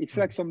mean? It's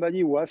like somebody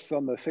who has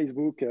some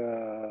Facebook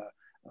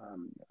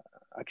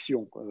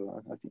action,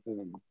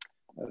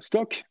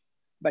 stock,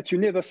 but you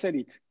never sell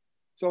it.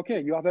 So, okay,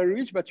 you are very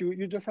rich, but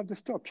you just have the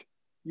stock.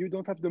 You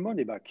don't have the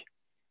money back.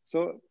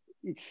 So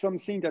it's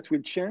something that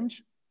will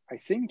change, I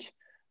think,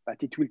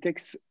 but it will take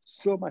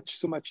so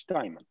much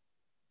time.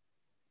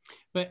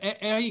 But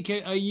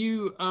Éric, are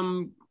you,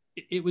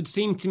 it would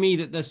seem to me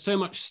that there's so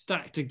much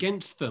stacked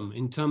against them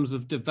in terms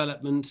of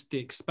development, the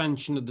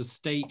expansion of the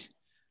state.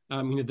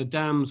 The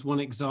dams,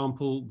 one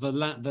example,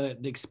 the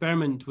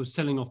experiment was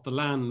selling off the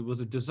land was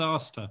a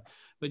disaster,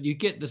 but you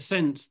get the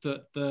sense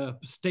that the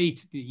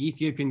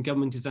Ethiopian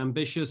government is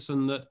ambitious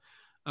and that,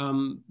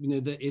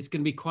 that it's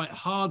going to be quite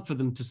hard for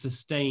them to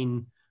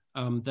sustain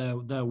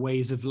their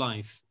ways of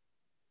life.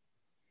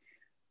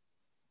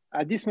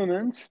 At this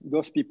moment,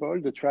 those people,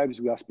 the tribes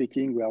we are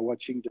speaking, we are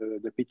watching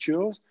the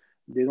pictures,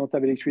 they don't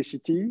have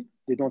electricity,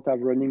 they don't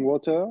have running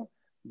water,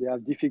 they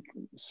have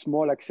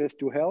small access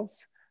to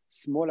health,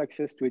 small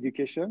access to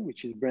education,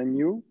 which is brand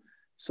new.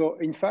 So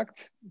in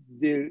fact,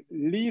 they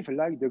live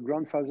like the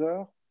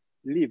grandfather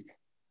lived.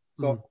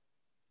 So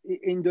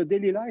in the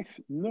daily life,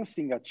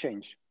 nothing has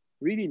changed,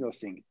 really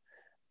nothing.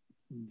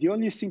 The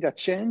only thing that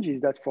changed is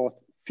that for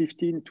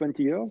 15,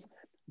 20 years,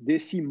 they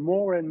see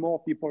more and more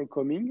people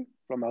coming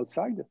from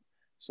outside.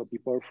 So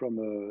people from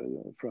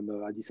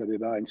Addis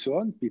Ababa and so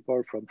on,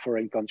 people from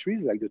foreign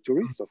countries, like the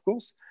tourists, of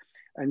course.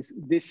 And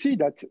they see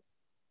that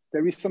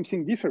there is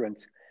something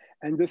different.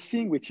 And the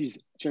thing which is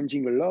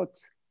changing a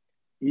lot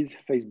is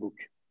Facebook.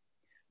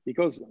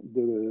 Because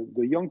the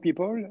young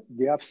people,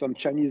 they have some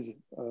Chinese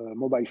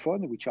mobile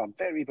phone, which are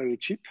very, very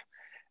cheap.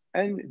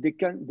 And they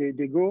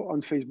go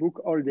on Facebook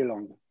all day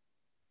long.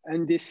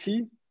 And they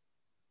see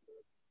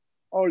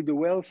all the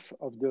wealth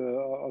of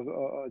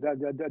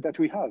that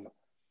we have.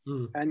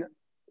 Mm. And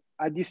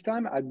at this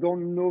time, I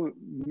don't know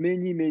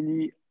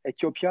many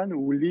Ethiopians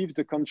who leave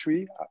the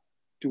country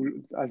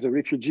as a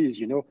refugees,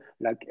 you know,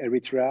 like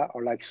Eritrea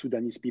or like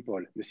Sudanese people.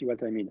 You see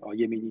what I mean? Or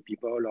Yemeni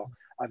people or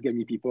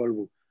Afghani people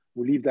who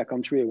leave that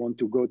country and want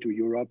to go to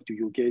Europe, to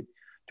UK,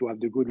 to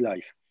have the good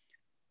life.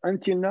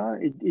 Until now,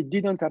 it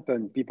didn't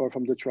happen, people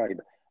from the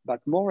tribe.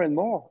 But more and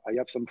more, I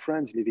have some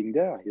friends living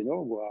there, you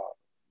know, who are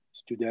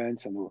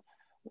students and who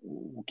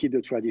keep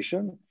the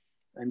tradition.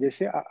 And they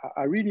say,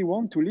 I really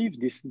want to leave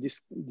this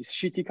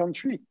shitty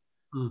country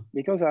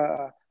because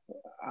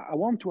I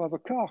want to have a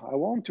car. I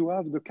want to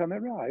have the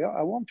camera.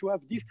 I want to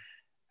have this.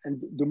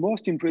 And the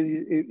most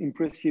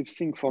impressive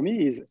thing for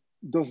me is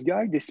those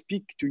guys, they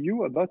speak to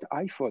you about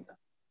iPhone.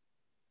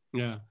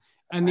 Yeah.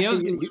 And the other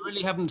thing we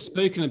really haven't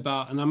spoken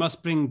about, and I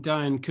must bring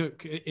Diane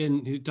Cook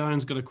in,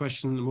 Diane's got a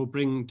question, and we'll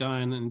bring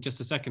Diane in just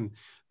a second.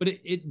 But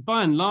it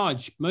by and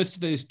large, most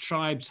of those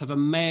tribes have a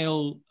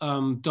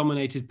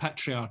male-dominated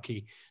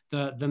patriarchy.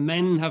 The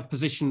men have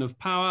position of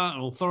power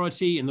and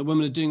authority, and the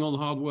women are doing all the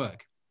hard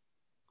work.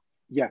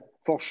 Yeah,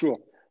 for sure.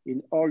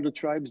 In all the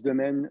tribes, the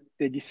men,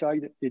 they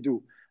decide, they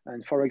do.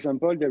 And for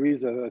example, there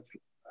is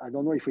I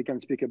don't know if we can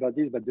speak about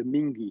this, but the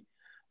Mingi.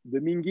 The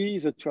Mingi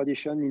is a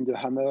tradition in the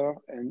Hammer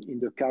and in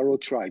the Karo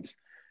tribes.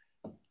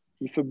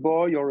 If a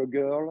boy or a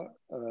girl,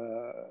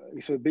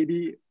 if a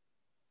baby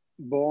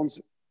born,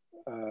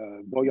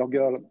 boy or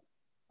girl,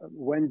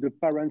 when the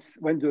parents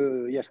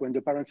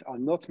are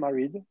not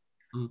married,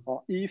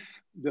 or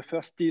if the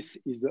first teeth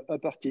is the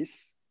upper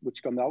teeth,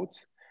 which come out,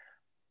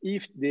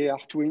 if they are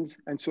twins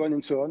and so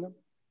on,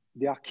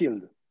 they are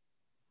killed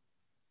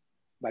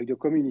by the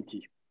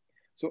community.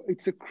 So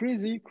it's a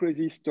crazy,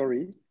 crazy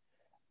story,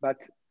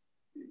 but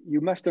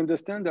you must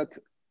understand that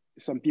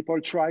some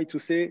people try to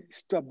say,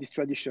 stop this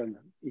tradition.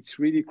 It's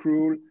really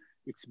cruel.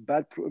 It's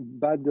bad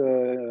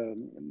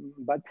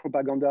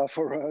propaganda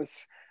for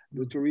us.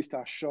 The tourists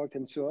are shocked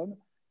and so on.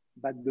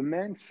 But the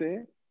men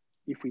say,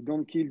 if we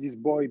don't kill this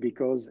boy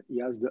because he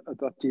has the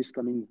upper teeth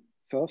coming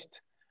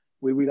first,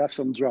 we will have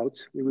some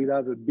drought. We will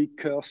have a big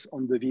curse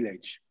on the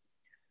village.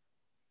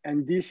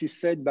 And this is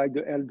said by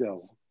the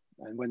elders.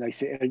 And when I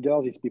say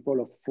elders, it's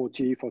people of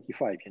 40,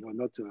 45, you know,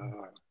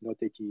 not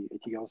 80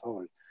 years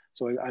old.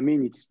 So I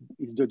mean, it's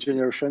the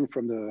generation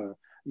from the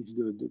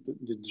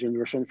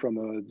generation from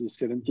the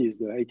 70s,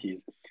 the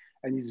 80s,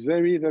 and it's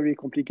very, very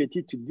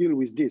complicated to deal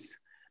with this.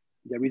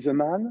 There is a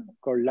man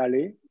called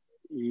Lale.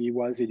 He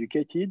was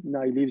educated.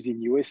 Now he lives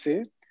in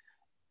USA.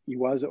 He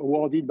was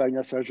awarded by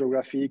National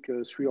Geographic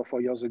 3 or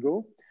 4 years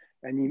ago,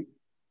 and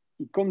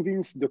he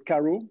convinced the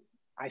Karo,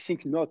 I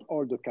think not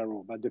all the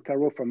Karo, but the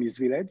Karo from his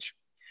village,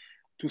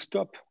 to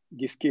stop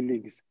these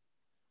killings.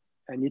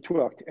 And it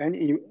worked. And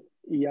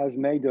he has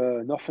made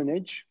an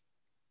orphanage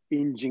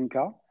in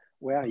Jinka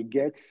where he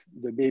gets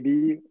the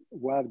baby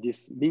who have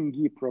this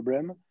Mingi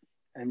problem,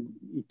 and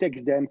he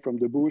takes them from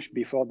the bush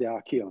before they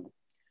are killed.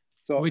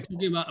 So are we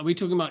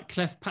talking about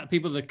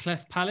people with a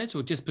cleft palate,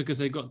 or just because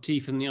they've got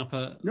teeth in the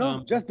upper?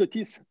 No, just the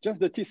teeth, just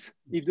the teeth.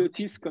 If the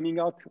teeth coming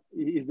out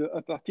is the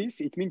upper teeth,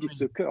 it means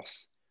it's a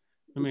curse.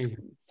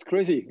 It's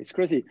crazy. It's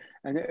crazy.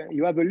 And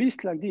you have a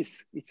list like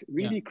this. It's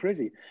really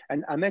crazy.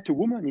 And I met a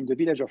woman in the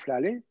village of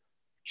Lale.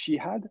 She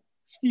had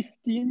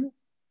 15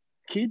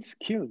 kids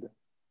killed,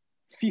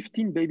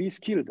 15 babies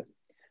killed.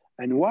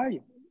 And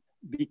why?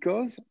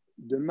 Because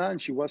the man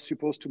she was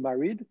supposed to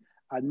marry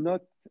had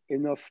not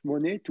enough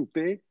money to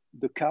pay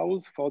the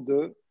cows for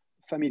the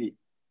family.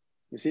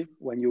 You see,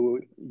 when you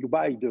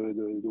buy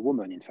the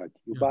woman, in fact,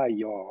 you buy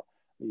your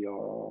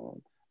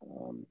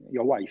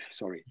wife,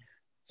 sorry.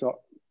 So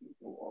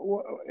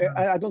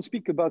I don't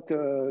speak about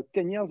 10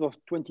 years or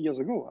 20 years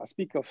ago. I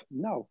speak of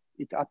now.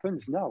 It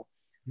happens now.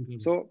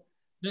 So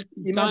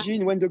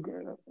imagine when the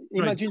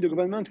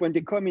government, when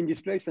they come in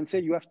this place and say,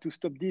 you have to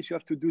stop this, you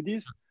have to do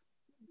this.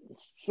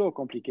 It's so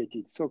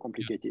complicated, so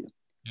complicated.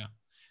 Yeah.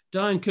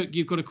 Diane Cook,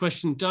 you've got a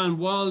question. Diane,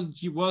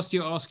 whilst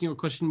you're asking your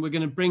question, we're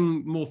going to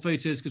bring more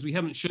photos because we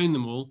haven't shown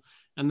them all.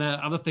 And there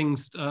are other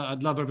things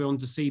I'd love everyone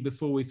to see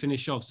before we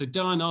finish off. So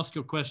Diane, ask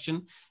your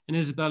question. And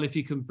Isabel, if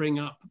you can bring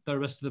up the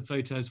rest of the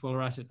photos while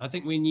we're at it. I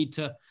think we need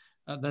to,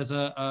 there's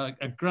a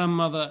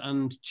grandmother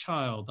and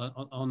child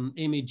on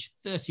image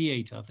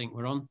 38, I think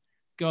we're on.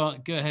 Go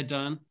ahead,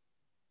 Diane.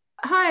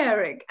 Hi,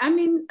 Eric. I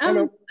mean,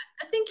 I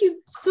think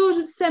you've sort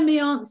of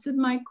semi-answered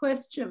my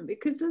question,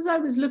 because as I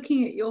was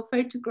looking at your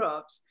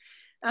photographs,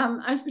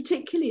 I was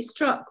particularly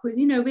struck with,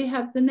 you know, we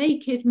have the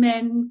naked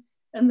men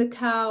and the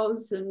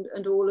cows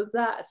and all of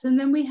that. And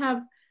then we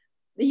have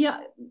the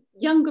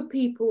younger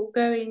people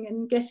going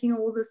and getting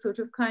all the sort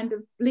of kind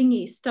of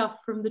blingy stuff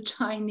from the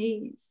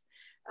Chinese.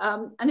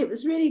 And it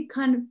was really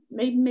kind of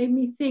made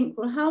me think,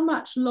 well, how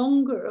much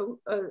longer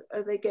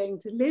are they going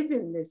to live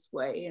in this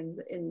way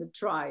in the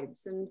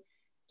tribes? And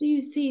do you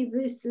see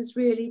this as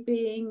really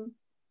being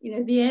you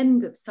know, the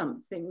end of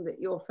something that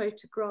you're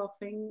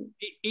photographing.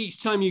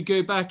 Each time you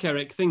go back,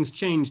 Eric, things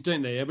change,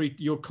 don't they?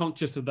 You're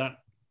conscious of that.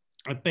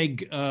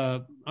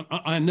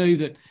 I know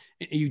that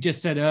you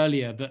just said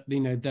earlier that, you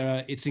know,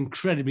 it's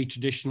incredibly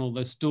traditional.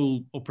 They're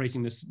still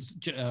operating this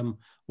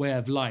way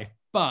of life,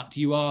 but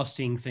you are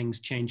seeing things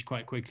change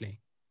quite quickly.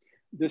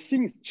 The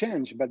things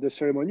change, but the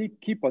ceremony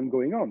keep on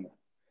going on.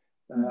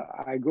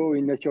 I go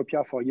in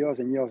Ethiopia for years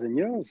and years and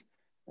years,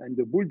 and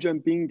the bull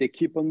jumping, they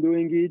keep on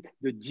doing it.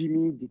 The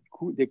Jimmy,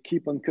 they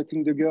keep on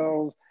cutting the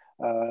girls.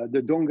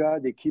 The Donga,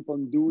 they keep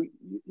on doing.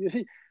 You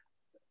see,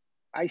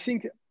 I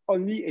think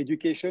only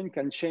education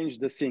can change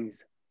the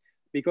things,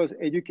 because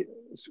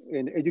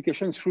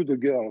education through the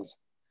girls.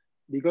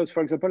 Because,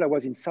 for example, I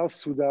was in South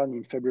Sudan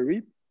in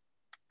February,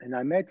 and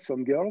I met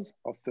some girls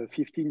of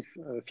 14,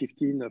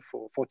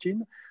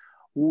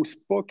 who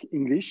spoke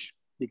English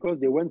because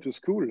they went to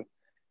school.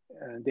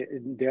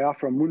 They are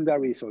from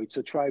Mundari, so it's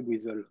a tribe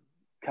with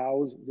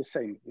cows, the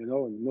same, you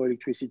know, no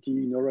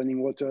electricity, no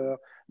running water,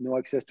 no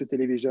access to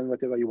television,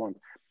 whatever you want.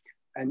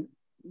 And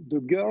the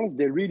girls,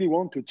 they really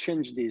want to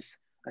change this.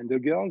 And the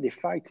girls, they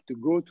fight to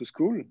go to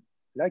school,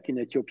 like in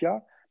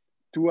Ethiopia,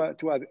 to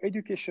have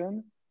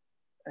education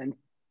and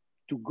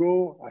to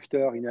go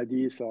after in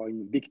Addis or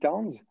in big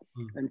towns,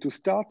 and to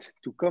start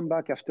to come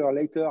back after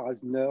later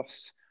as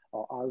nurse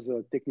or as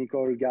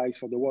technical guys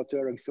for the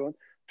water and so on,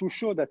 to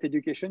show that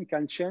education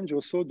can change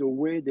also the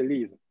way they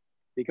live.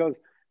 Because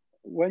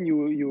when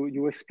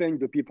you explain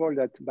to people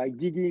that by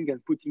digging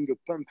and putting a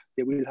pump,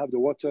 they will have the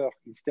water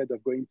instead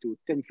of going to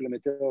 10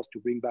 kilometers to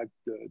bring back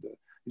the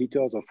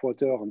liters of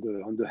water on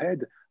the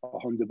head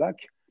or on the back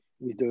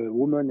with the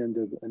woman and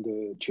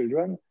the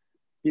children,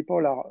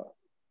 people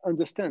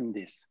understand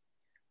this.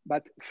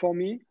 But for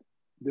me,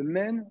 the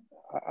men,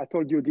 I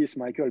told you this,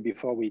 Michael,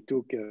 before we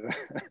took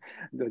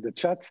the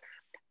chat,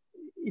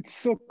 it's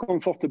so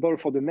comfortable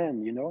for the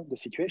men, you know, the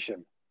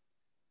situation.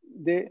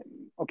 They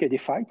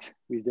fight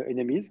with the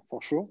enemies,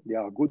 for sure. They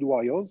are good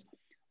warriors.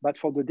 But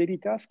for the daily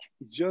task,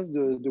 it's just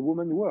the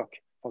woman work,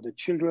 for the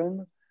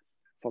children,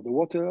 for the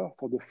water,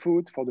 for the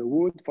food, for the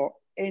wood, for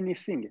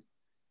anything.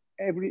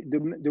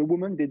 The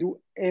woman, they do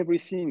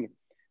everything.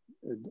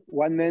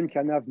 One man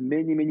can have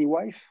many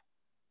wives,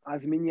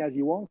 as many as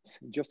he wants,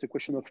 just a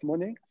question of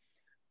money.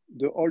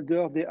 The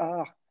older they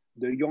are,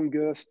 the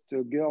youngest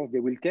girl they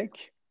will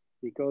take,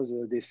 because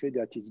they say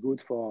that it's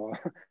good for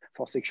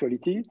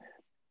sexuality.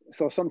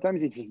 So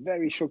sometimes it's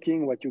very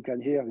shocking what you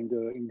can hear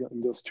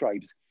in those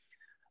tribes.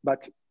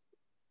 But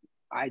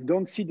I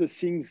don't see the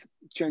things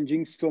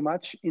changing so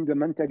much in the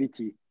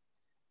mentality,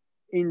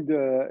 in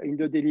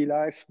the daily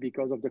life,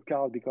 because of the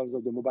car, because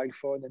of the mobile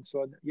phone and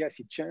so on. Yes,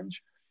 it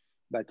changed,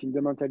 but in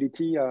the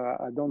mentality,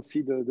 I don't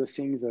see the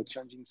things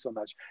changing so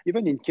much.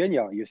 Even in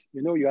Kenya, you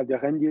know, you have the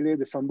Rendile,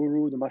 the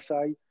Samburu, the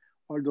Maasai,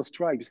 all those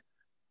tribes.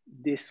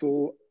 They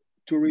saw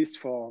tourists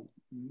for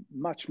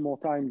much more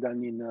time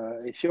than in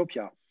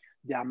Ethiopia.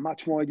 They are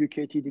much more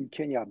educated in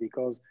Kenya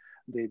because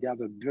they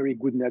have a very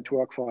good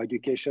network for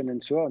education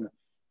and so on.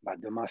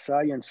 But the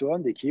Maasai and so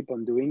on, they keep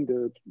on doing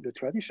the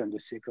tradition, the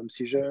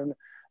circumcision,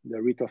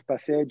 the rite of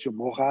passage,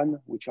 Moran,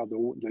 which are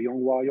the young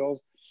warriors.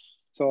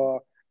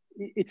 So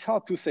it's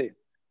hard to say.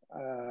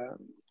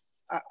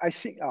 I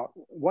think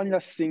one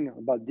last thing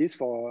about this,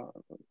 for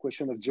a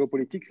question of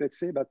geopolitics, let's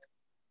say, but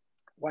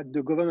what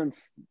the government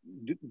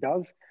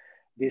does,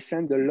 they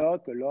send a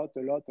lot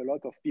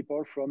of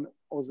people from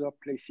other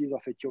places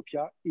of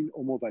Ethiopia in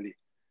Omo Valley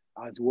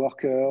as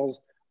workers,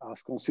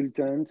 as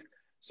consultants.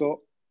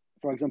 So,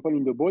 for example,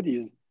 in the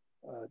bodies,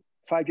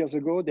 5 years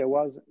ago, there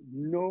was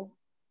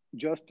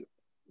just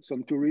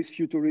some tourists,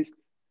 few tourists,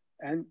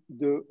 and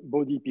the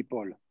body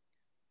people.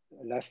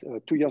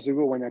 2 years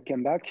ago, when I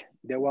came back,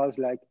 there was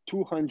like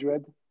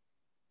 200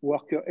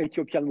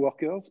 Ethiopian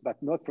workers,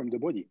 but not from the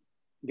body.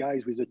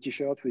 Guys with the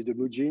t-shirt, with the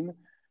blue jean.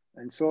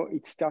 And so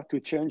it started to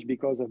change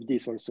because of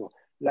this also,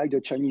 like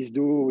the Chinese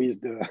do with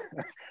the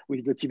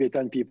with the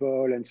Tibetan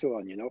people and so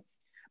on, you know.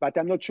 But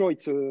I'm not sure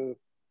it's a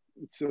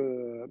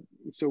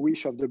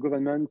wish of the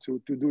government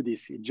to do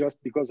this. It's just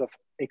because of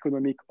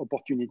economic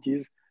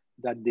opportunities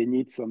that they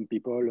need some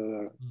people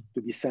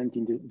to be sent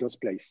in those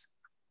places.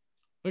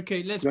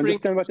 Okay, let's. You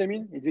understand what I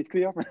mean? Is it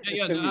clear?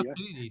 Yeah, no,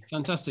 absolutely,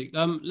 fantastic.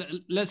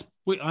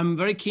 I'm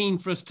very keen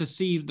for us to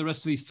see the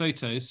rest of these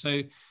photos.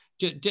 So,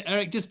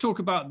 Eric, just talk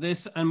about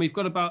this, and we've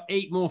got about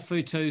 8 more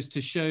photos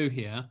to show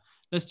here.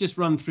 Let's just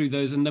run through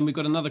those, and then we've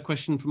got another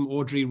question from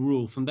Audrey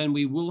Rolfe, and then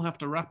we will have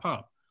to wrap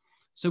up.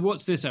 So,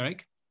 what's this,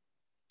 Eric?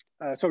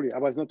 Sorry, I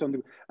was not on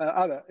the.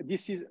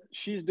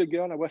 She's the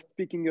girl I was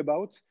speaking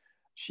about.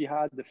 She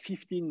had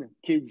 15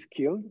 kids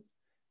killed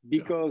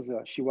because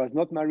she was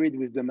not married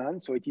with the man.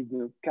 So it is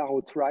the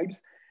Karo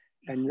tribes.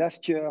 And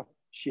last year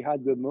they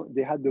had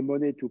the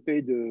money to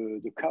pay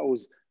the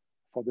cows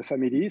for the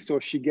family. So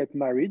she get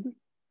married.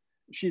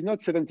 She's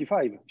not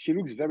 75. She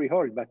looks very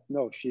old, but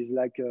no, she's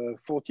like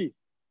 40.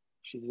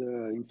 She's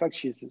in fact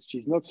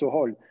she's not so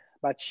old,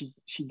 but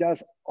she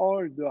does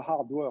all the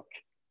hard work.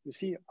 You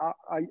see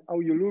how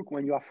you look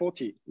when you are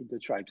 40 in the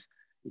tribes.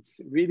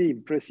 It's really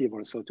impressive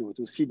also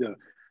to see the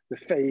the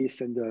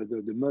face and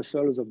the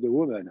muscles of the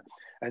woman.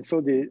 And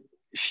so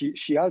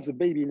she has a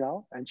baby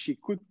now, and she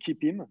could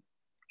keep him.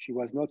 She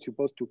was not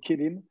supposed to kill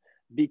him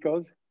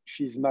because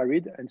she's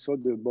married. And so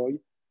the boy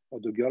or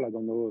the girl, I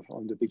don't know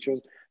on the pictures,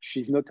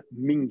 she's not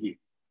Mingi.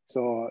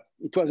 So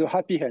it was a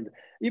happy end.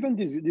 Even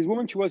this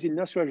woman, she was in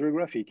National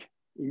Geographic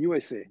in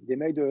USA. They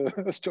made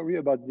a story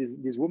about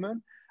this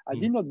woman. I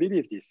did not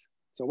believe this.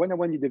 So when I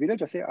went in the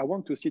village, I said, I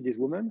want to see this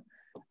woman.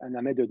 And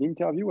I made an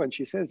interview, and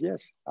she says,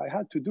 yes, I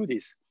had to do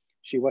this.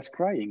 She was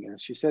crying, and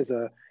she says,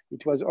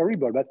 it was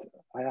horrible, but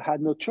I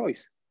had no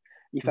choice.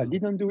 If I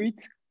didn't do it,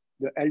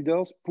 the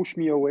elders pushed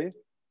me away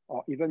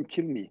or even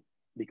kill me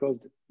because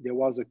there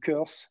was a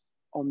curse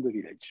on the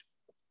village.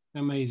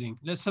 Amazing.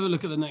 Let's have a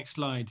look at the next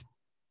slide.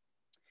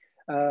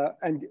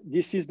 And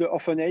this is the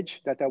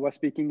orphanage that I was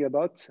speaking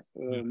about,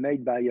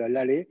 made by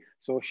Lale.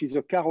 So she's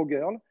a Karo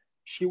girl.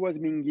 She was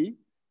Mingi,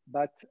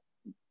 but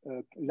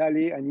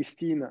Lale and his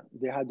team,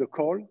 they had a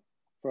call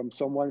from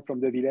someone from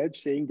the village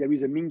saying there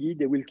is a Mingi,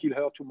 they will kill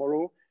her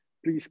tomorrow.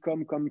 Please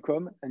come.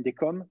 And they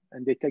come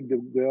and they take the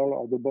girl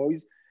or the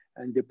boys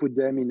and they put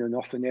them in an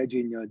orphanage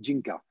in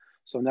Jinka.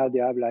 So now they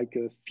have like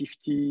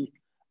 50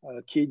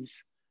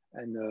 kids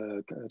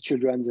and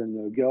children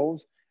and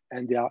girls,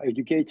 and they are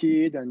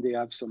educated and they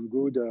have some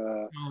good,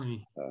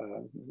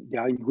 they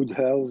are in good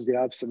health, they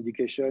have some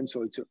education.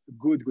 So it's a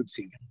good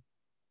thing.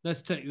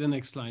 Let's take the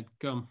next slide,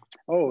 come.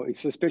 Oh,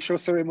 it's a special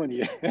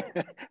ceremony.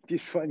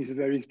 This one is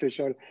very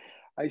special.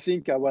 I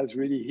think I was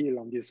really ill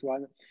on this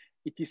one.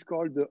 It is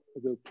called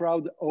the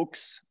Proud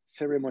Ox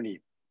ceremony.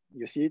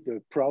 You see,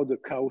 the Proud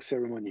Cow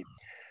ceremony.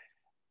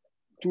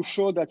 To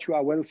show that you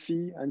are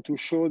wealthy and to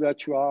show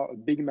that you are a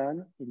big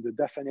man in the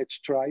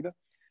Dasanech tribe,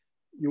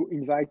 you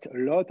invite a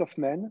lot of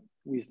men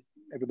with,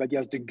 everybody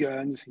has the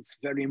guns. It's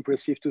very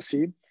impressive to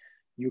see.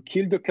 You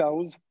kill the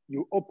cows,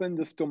 you open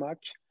the stomach,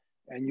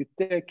 and you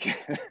take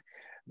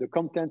the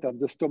content of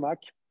the stomach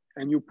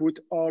and you put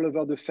all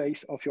over the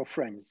face of your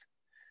friends.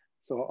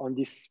 So on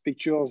these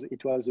pictures,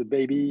 it was a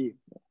baby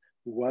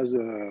who was,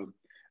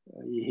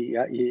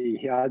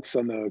 he had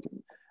some,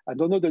 I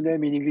don't know the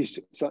name in English,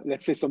 so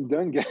let's say some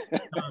dung,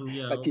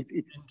 yeah, but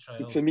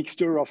it's a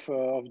mixture of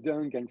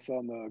dung and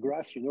some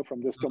grass, you know,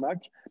 from the stomach.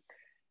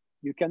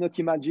 You cannot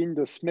imagine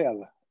the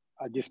smell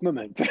at this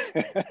moment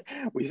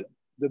with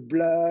the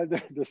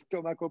blood, the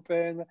stomach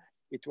open.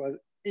 It was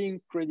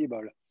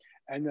incredible.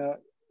 And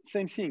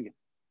same thing,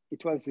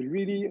 it was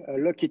really a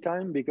lucky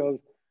time because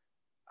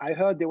I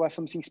heard there was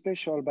something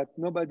special, but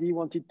nobody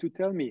wanted to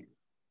tell me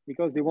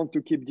because they want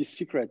to keep this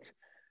secret.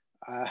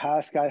 I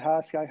ask,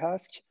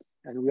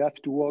 and we have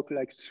to walk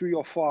like 3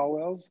 or 4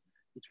 hours.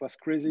 It was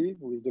crazy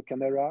with the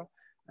camera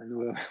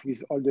and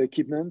with all the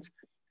equipment.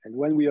 And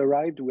when we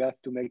arrived, we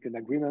have to make an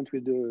agreement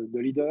with the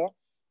leader.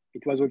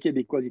 It was okay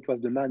because it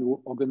was the man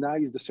who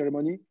organized the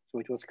ceremony. So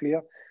it was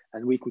clear.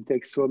 And we could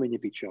take so many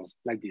pictures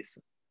like this.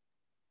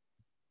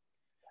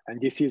 And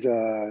this is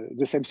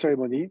the same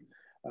ceremony.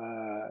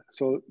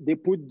 So they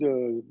put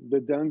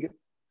the dung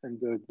and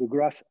the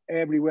grass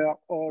everywhere,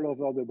 all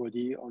over the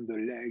body, on the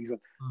legs,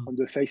 on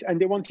the face. And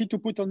they wanted to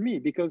put on me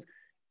because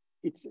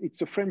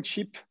it's a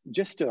friendship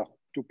gesture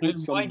to put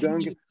some dung. Why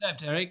didn't you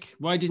accept, Eric?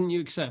 Why didn't you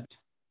accept?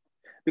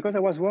 Because I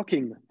was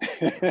working.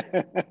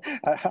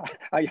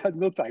 I had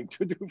no time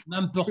to do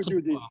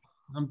this.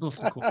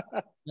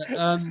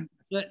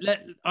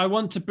 I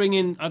want to bring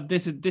in,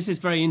 this is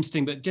very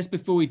interesting, but just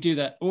before we do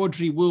that,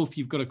 Audrey Wolf,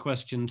 you've got a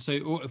question.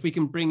 So if we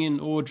can bring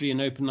in Audrey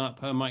and open up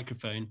her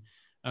microphone.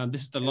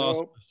 This is the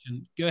last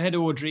question. Go ahead,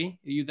 Audrey.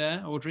 Are you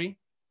there, Audrey?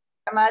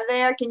 Am I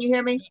there? Can you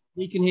hear me?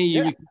 We can hear you.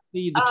 Yeah. We can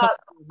see the top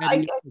of your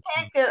head. I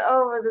can't get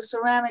over the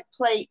ceramic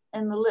plate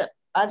in the lip.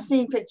 I've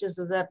seen pictures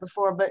of that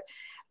before, but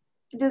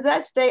does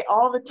that stay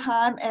all the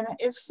time? And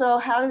if so,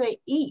 how do they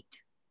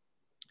eat?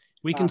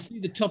 We can see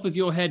the top of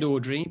your head,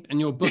 Audrey, and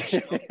your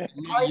bookshelf.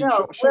 I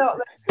know. Well,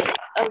 let's see.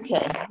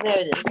 Okay, there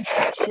it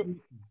is.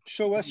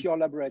 Show us your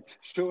labret.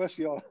 Show us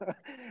your.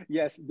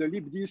 Yes, the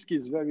lip disc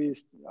is very.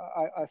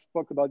 I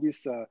spoke about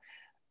this.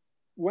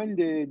 When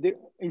they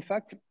in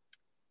fact,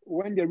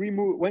 when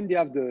they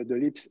have the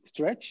lips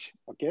stretch,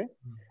 okay,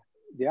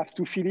 they have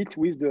to fill it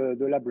with the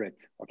labret,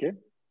 okay.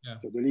 Yeah.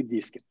 So the lip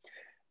disc,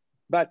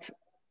 but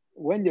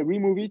when they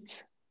remove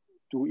it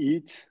to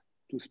eat,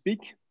 to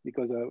speak,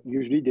 because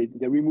usually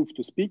they remove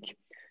to speak,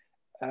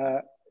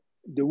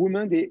 the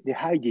women, they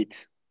hide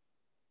it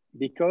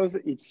because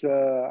it's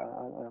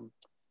an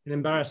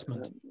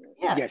embarrassment.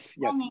 Yes,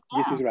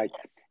 this is right.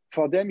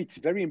 For them, it's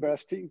very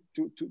embarrassing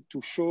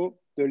to show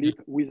the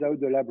lip without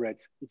the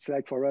labret. It's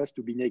like for us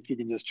to be naked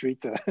in the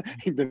street,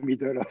 in the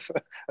middle of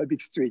a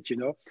big street, you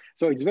know?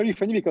 So it's very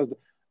funny because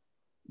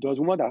those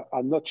women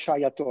are not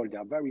shy at all. They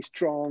are very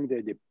strong,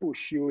 they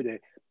push you,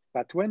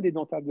 but when they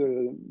don't have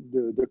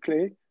the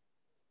clay,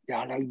 they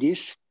are like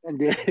this, and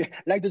they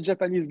like the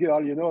Japanese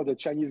girl, you know, the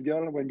Chinese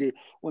girl, when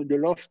they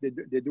laugh,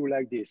 they do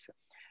like this.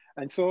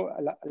 And so,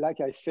 like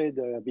I said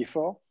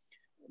before,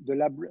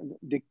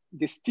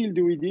 they still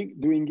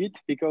doing it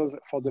because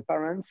for the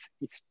parents,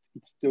 it's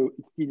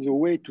a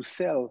way to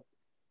sell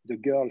the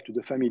girl to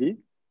the family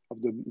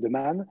of the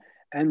man,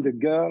 and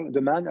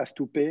the man has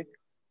to pay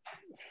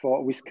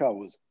with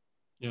cows.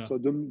 Yeah. So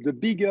the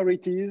bigger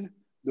it is,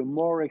 the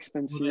more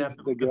expensive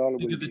the girl will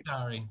be.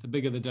 The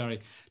bigger the dowry.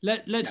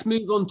 Let's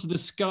move on to the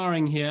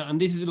scarring here. And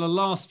this is the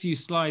last few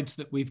slides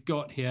that we've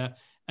got here.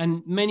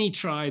 And many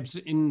tribes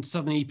in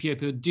southern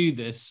Ethiopia do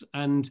this.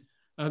 And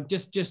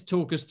just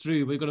talk us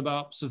through. We've got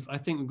about, I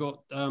think we've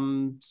got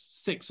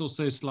 6 or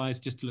so slides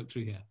just to look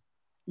through here.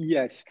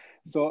 Yes.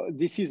 So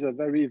this is a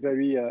very,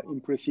 very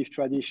impressive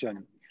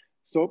tradition.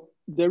 So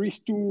there is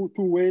two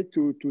ways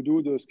to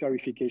do the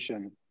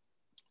scarification.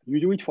 You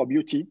do it for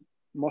beauty.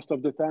 Most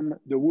of the time,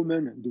 the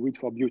women do it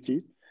for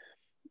beauty.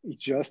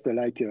 It's just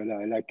like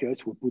us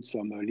who put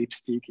some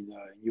lipstick in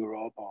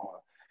Europe or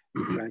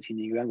in France, in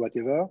England,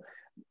 whatever.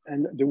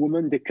 And the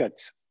women, they cut.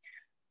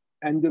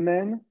 And the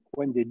men,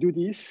 when they do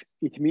this,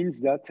 it means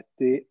that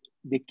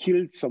they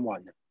killed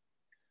someone.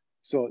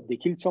 So they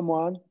killed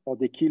someone or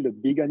they killed a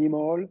big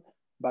animal,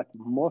 but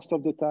most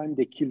of the time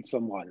they killed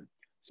someone.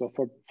 So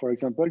for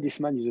example, this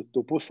man is a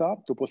Toposa.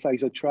 Toposa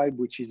is a tribe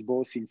which is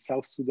both in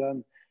South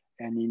Sudan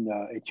and in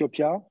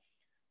Ethiopia.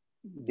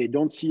 They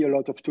don't see a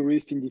lot of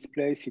tourists in this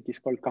place. It is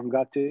called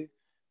Kangate.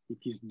 It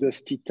is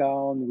dusty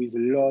town with a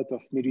lot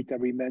of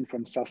military men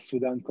from South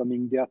Sudan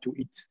coming there to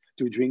eat,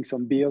 to drink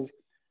some beers.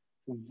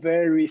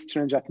 Very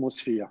strange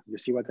atmosphere. You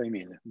see what I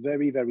mean?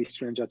 Very, very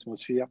strange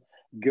atmosphere.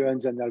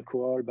 Guns and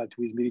alcohol, but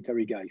with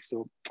military guys.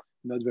 So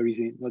not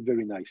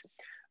very nice.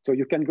 So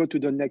you can go to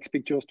the next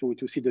pictures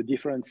to see the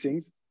different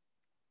things.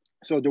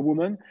 So the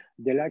women,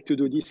 they like to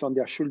do this on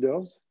their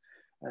shoulders,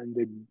 and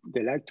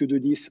they like to do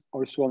this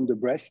also on the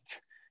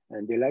breast.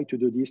 And they like to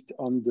do this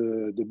on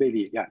the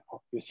belly. Yeah,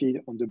 you see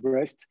on the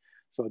breast.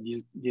 So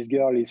this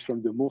girl is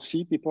from the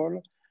Mursi people.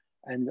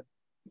 And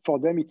for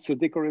them, it's a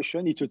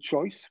decoration, it's a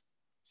choice.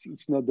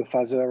 It's not the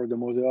father or the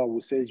mother who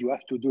says you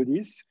have to do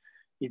this.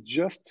 It's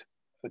just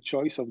a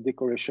choice of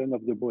decoration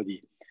of the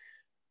body.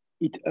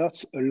 It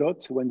hurts a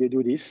lot when they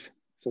do this.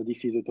 So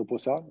this is a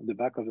toposa, the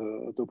back of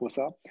a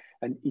toposa.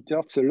 And it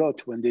hurts a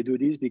lot when they do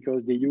this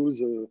because they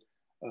use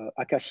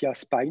acacia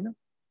spine.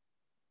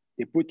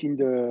 They put in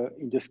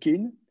the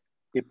skin,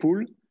 they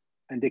pull,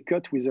 and they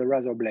cut with a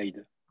razor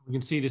blade. We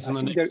can see this on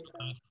the next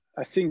slide.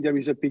 I think there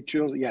is a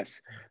picture,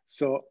 yes.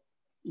 So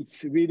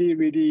it's really,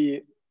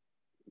 really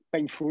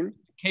painful.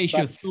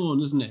 Acacia thorn,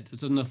 isn't it?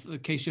 It's an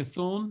acacia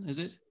thorn, is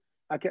it?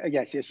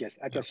 Yes.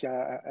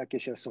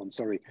 Acacia thorn,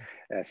 sorry.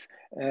 Yes.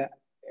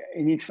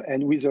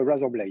 And with a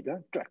razor blade,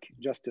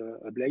 just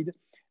a blade.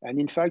 And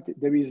in fact,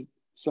 there is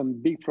some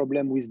big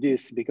problem with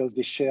this because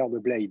they share the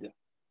blade.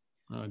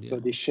 Oh, dear. So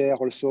they share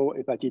also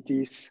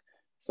hepatitis.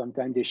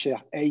 Sometimes they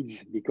share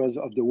AIDS because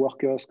of the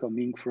workers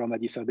coming from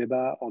Addis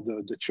Ababa or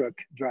the truck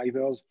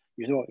drivers.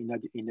 You know,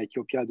 in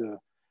Ethiopia, the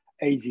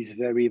AIDS is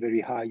very,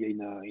 very high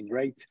in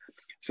rate.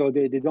 So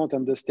they don't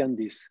understand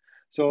this.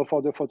 So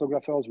for the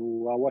photographers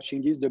who are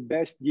watching this, the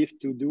best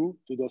gift to do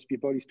to those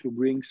people is to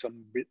bring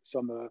some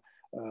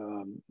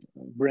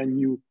brand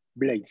new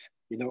blades,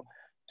 you know,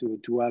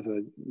 to have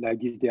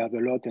like this. They have a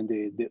lot and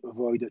they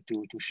avoid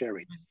to share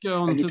it. Let's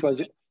go on and to it was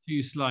the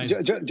few slides.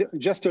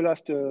 Just the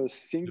last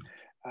thing.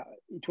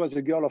 It was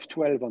a girl of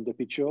 12 on the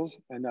pictures,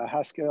 and I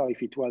asked her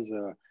if it was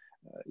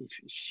if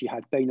she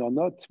had pain or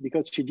not,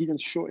 because she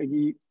didn't show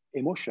any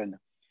emotion.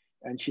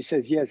 And she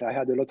says, yes, I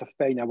had a lot of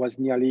pain. I was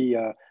nearly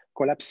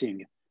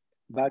collapsing,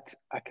 but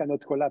I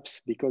cannot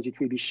collapse because it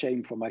will be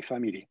shame for my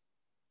family.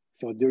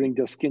 So during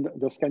those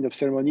kind of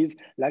ceremonies,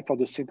 like for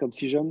the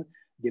circumcision,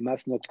 they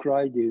must not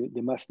cry,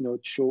 they must not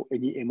show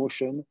any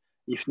emotion.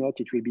 If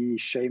not, it will be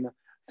shame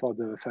for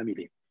the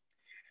family.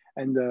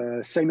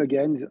 And same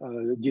again,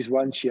 this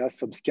one, she has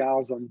some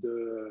scars on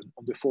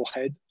the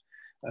forehead,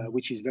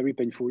 which is very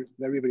painful,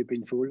 very, very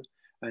painful.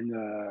 And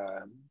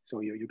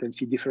so you can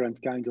see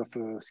different kinds of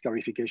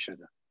scarification.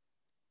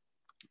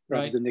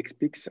 Perhaps the next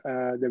pics,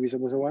 there is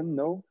another one,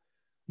 no?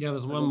 Yeah,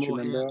 there's one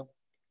more here.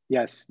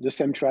 Yes, the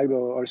same tribe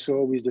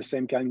also with the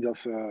same kind of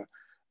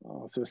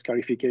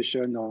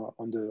scarification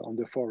on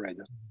the forehead.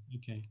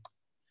 Okay.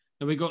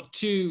 And we got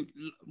two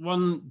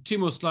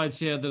more slides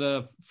here that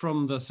are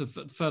from the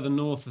further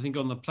north, I think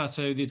on the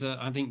plateau. These are,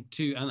 I think,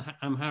 two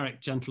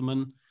Amharic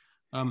gentlemen.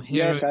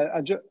 Yes,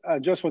 I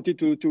just wanted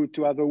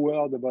to have a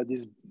word about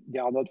this. They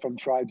are not from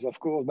tribes, of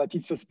course, but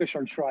it's a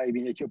special tribe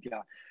in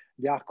Ethiopia.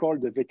 They are called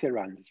the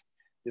veterans.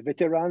 The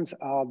veterans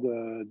are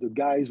the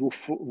guys who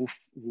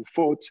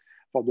fought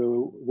for the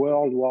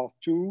World War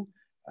II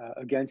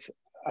against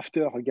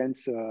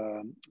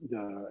the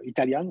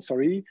Italians,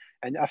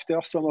 and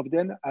after some of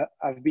them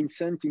have been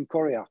sent in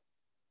Korea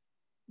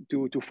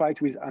to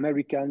fight with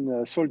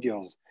American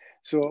soldiers.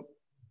 So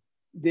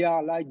they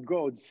are like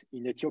gods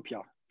in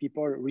Ethiopia.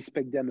 People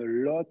respect them a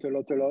lot.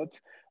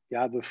 They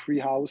have a free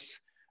house,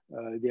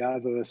 they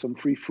have some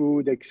free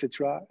food,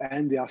 etc.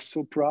 And they are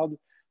so proud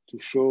to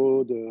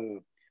show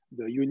the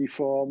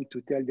uniform,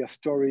 to tell their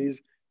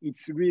stories.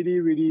 It's really,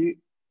 really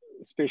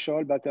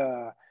special, but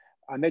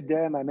I met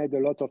them. I made a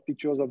lot of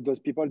pictures of those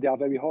people. They are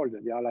very old.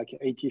 They are like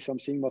 80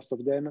 something, most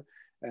of them.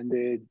 And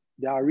they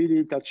are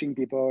really touching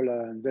people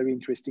and very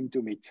interesting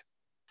to meet.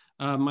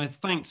 My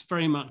thanks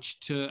very much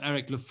to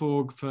Éric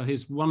Lafforgue for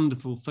his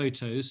wonderful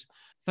photos.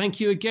 Thank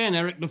you again,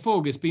 Éric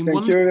Lafforgue. It's been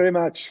wonderful. Thank you very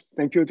much.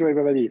 Thank you to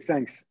everybody.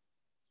 Thanks.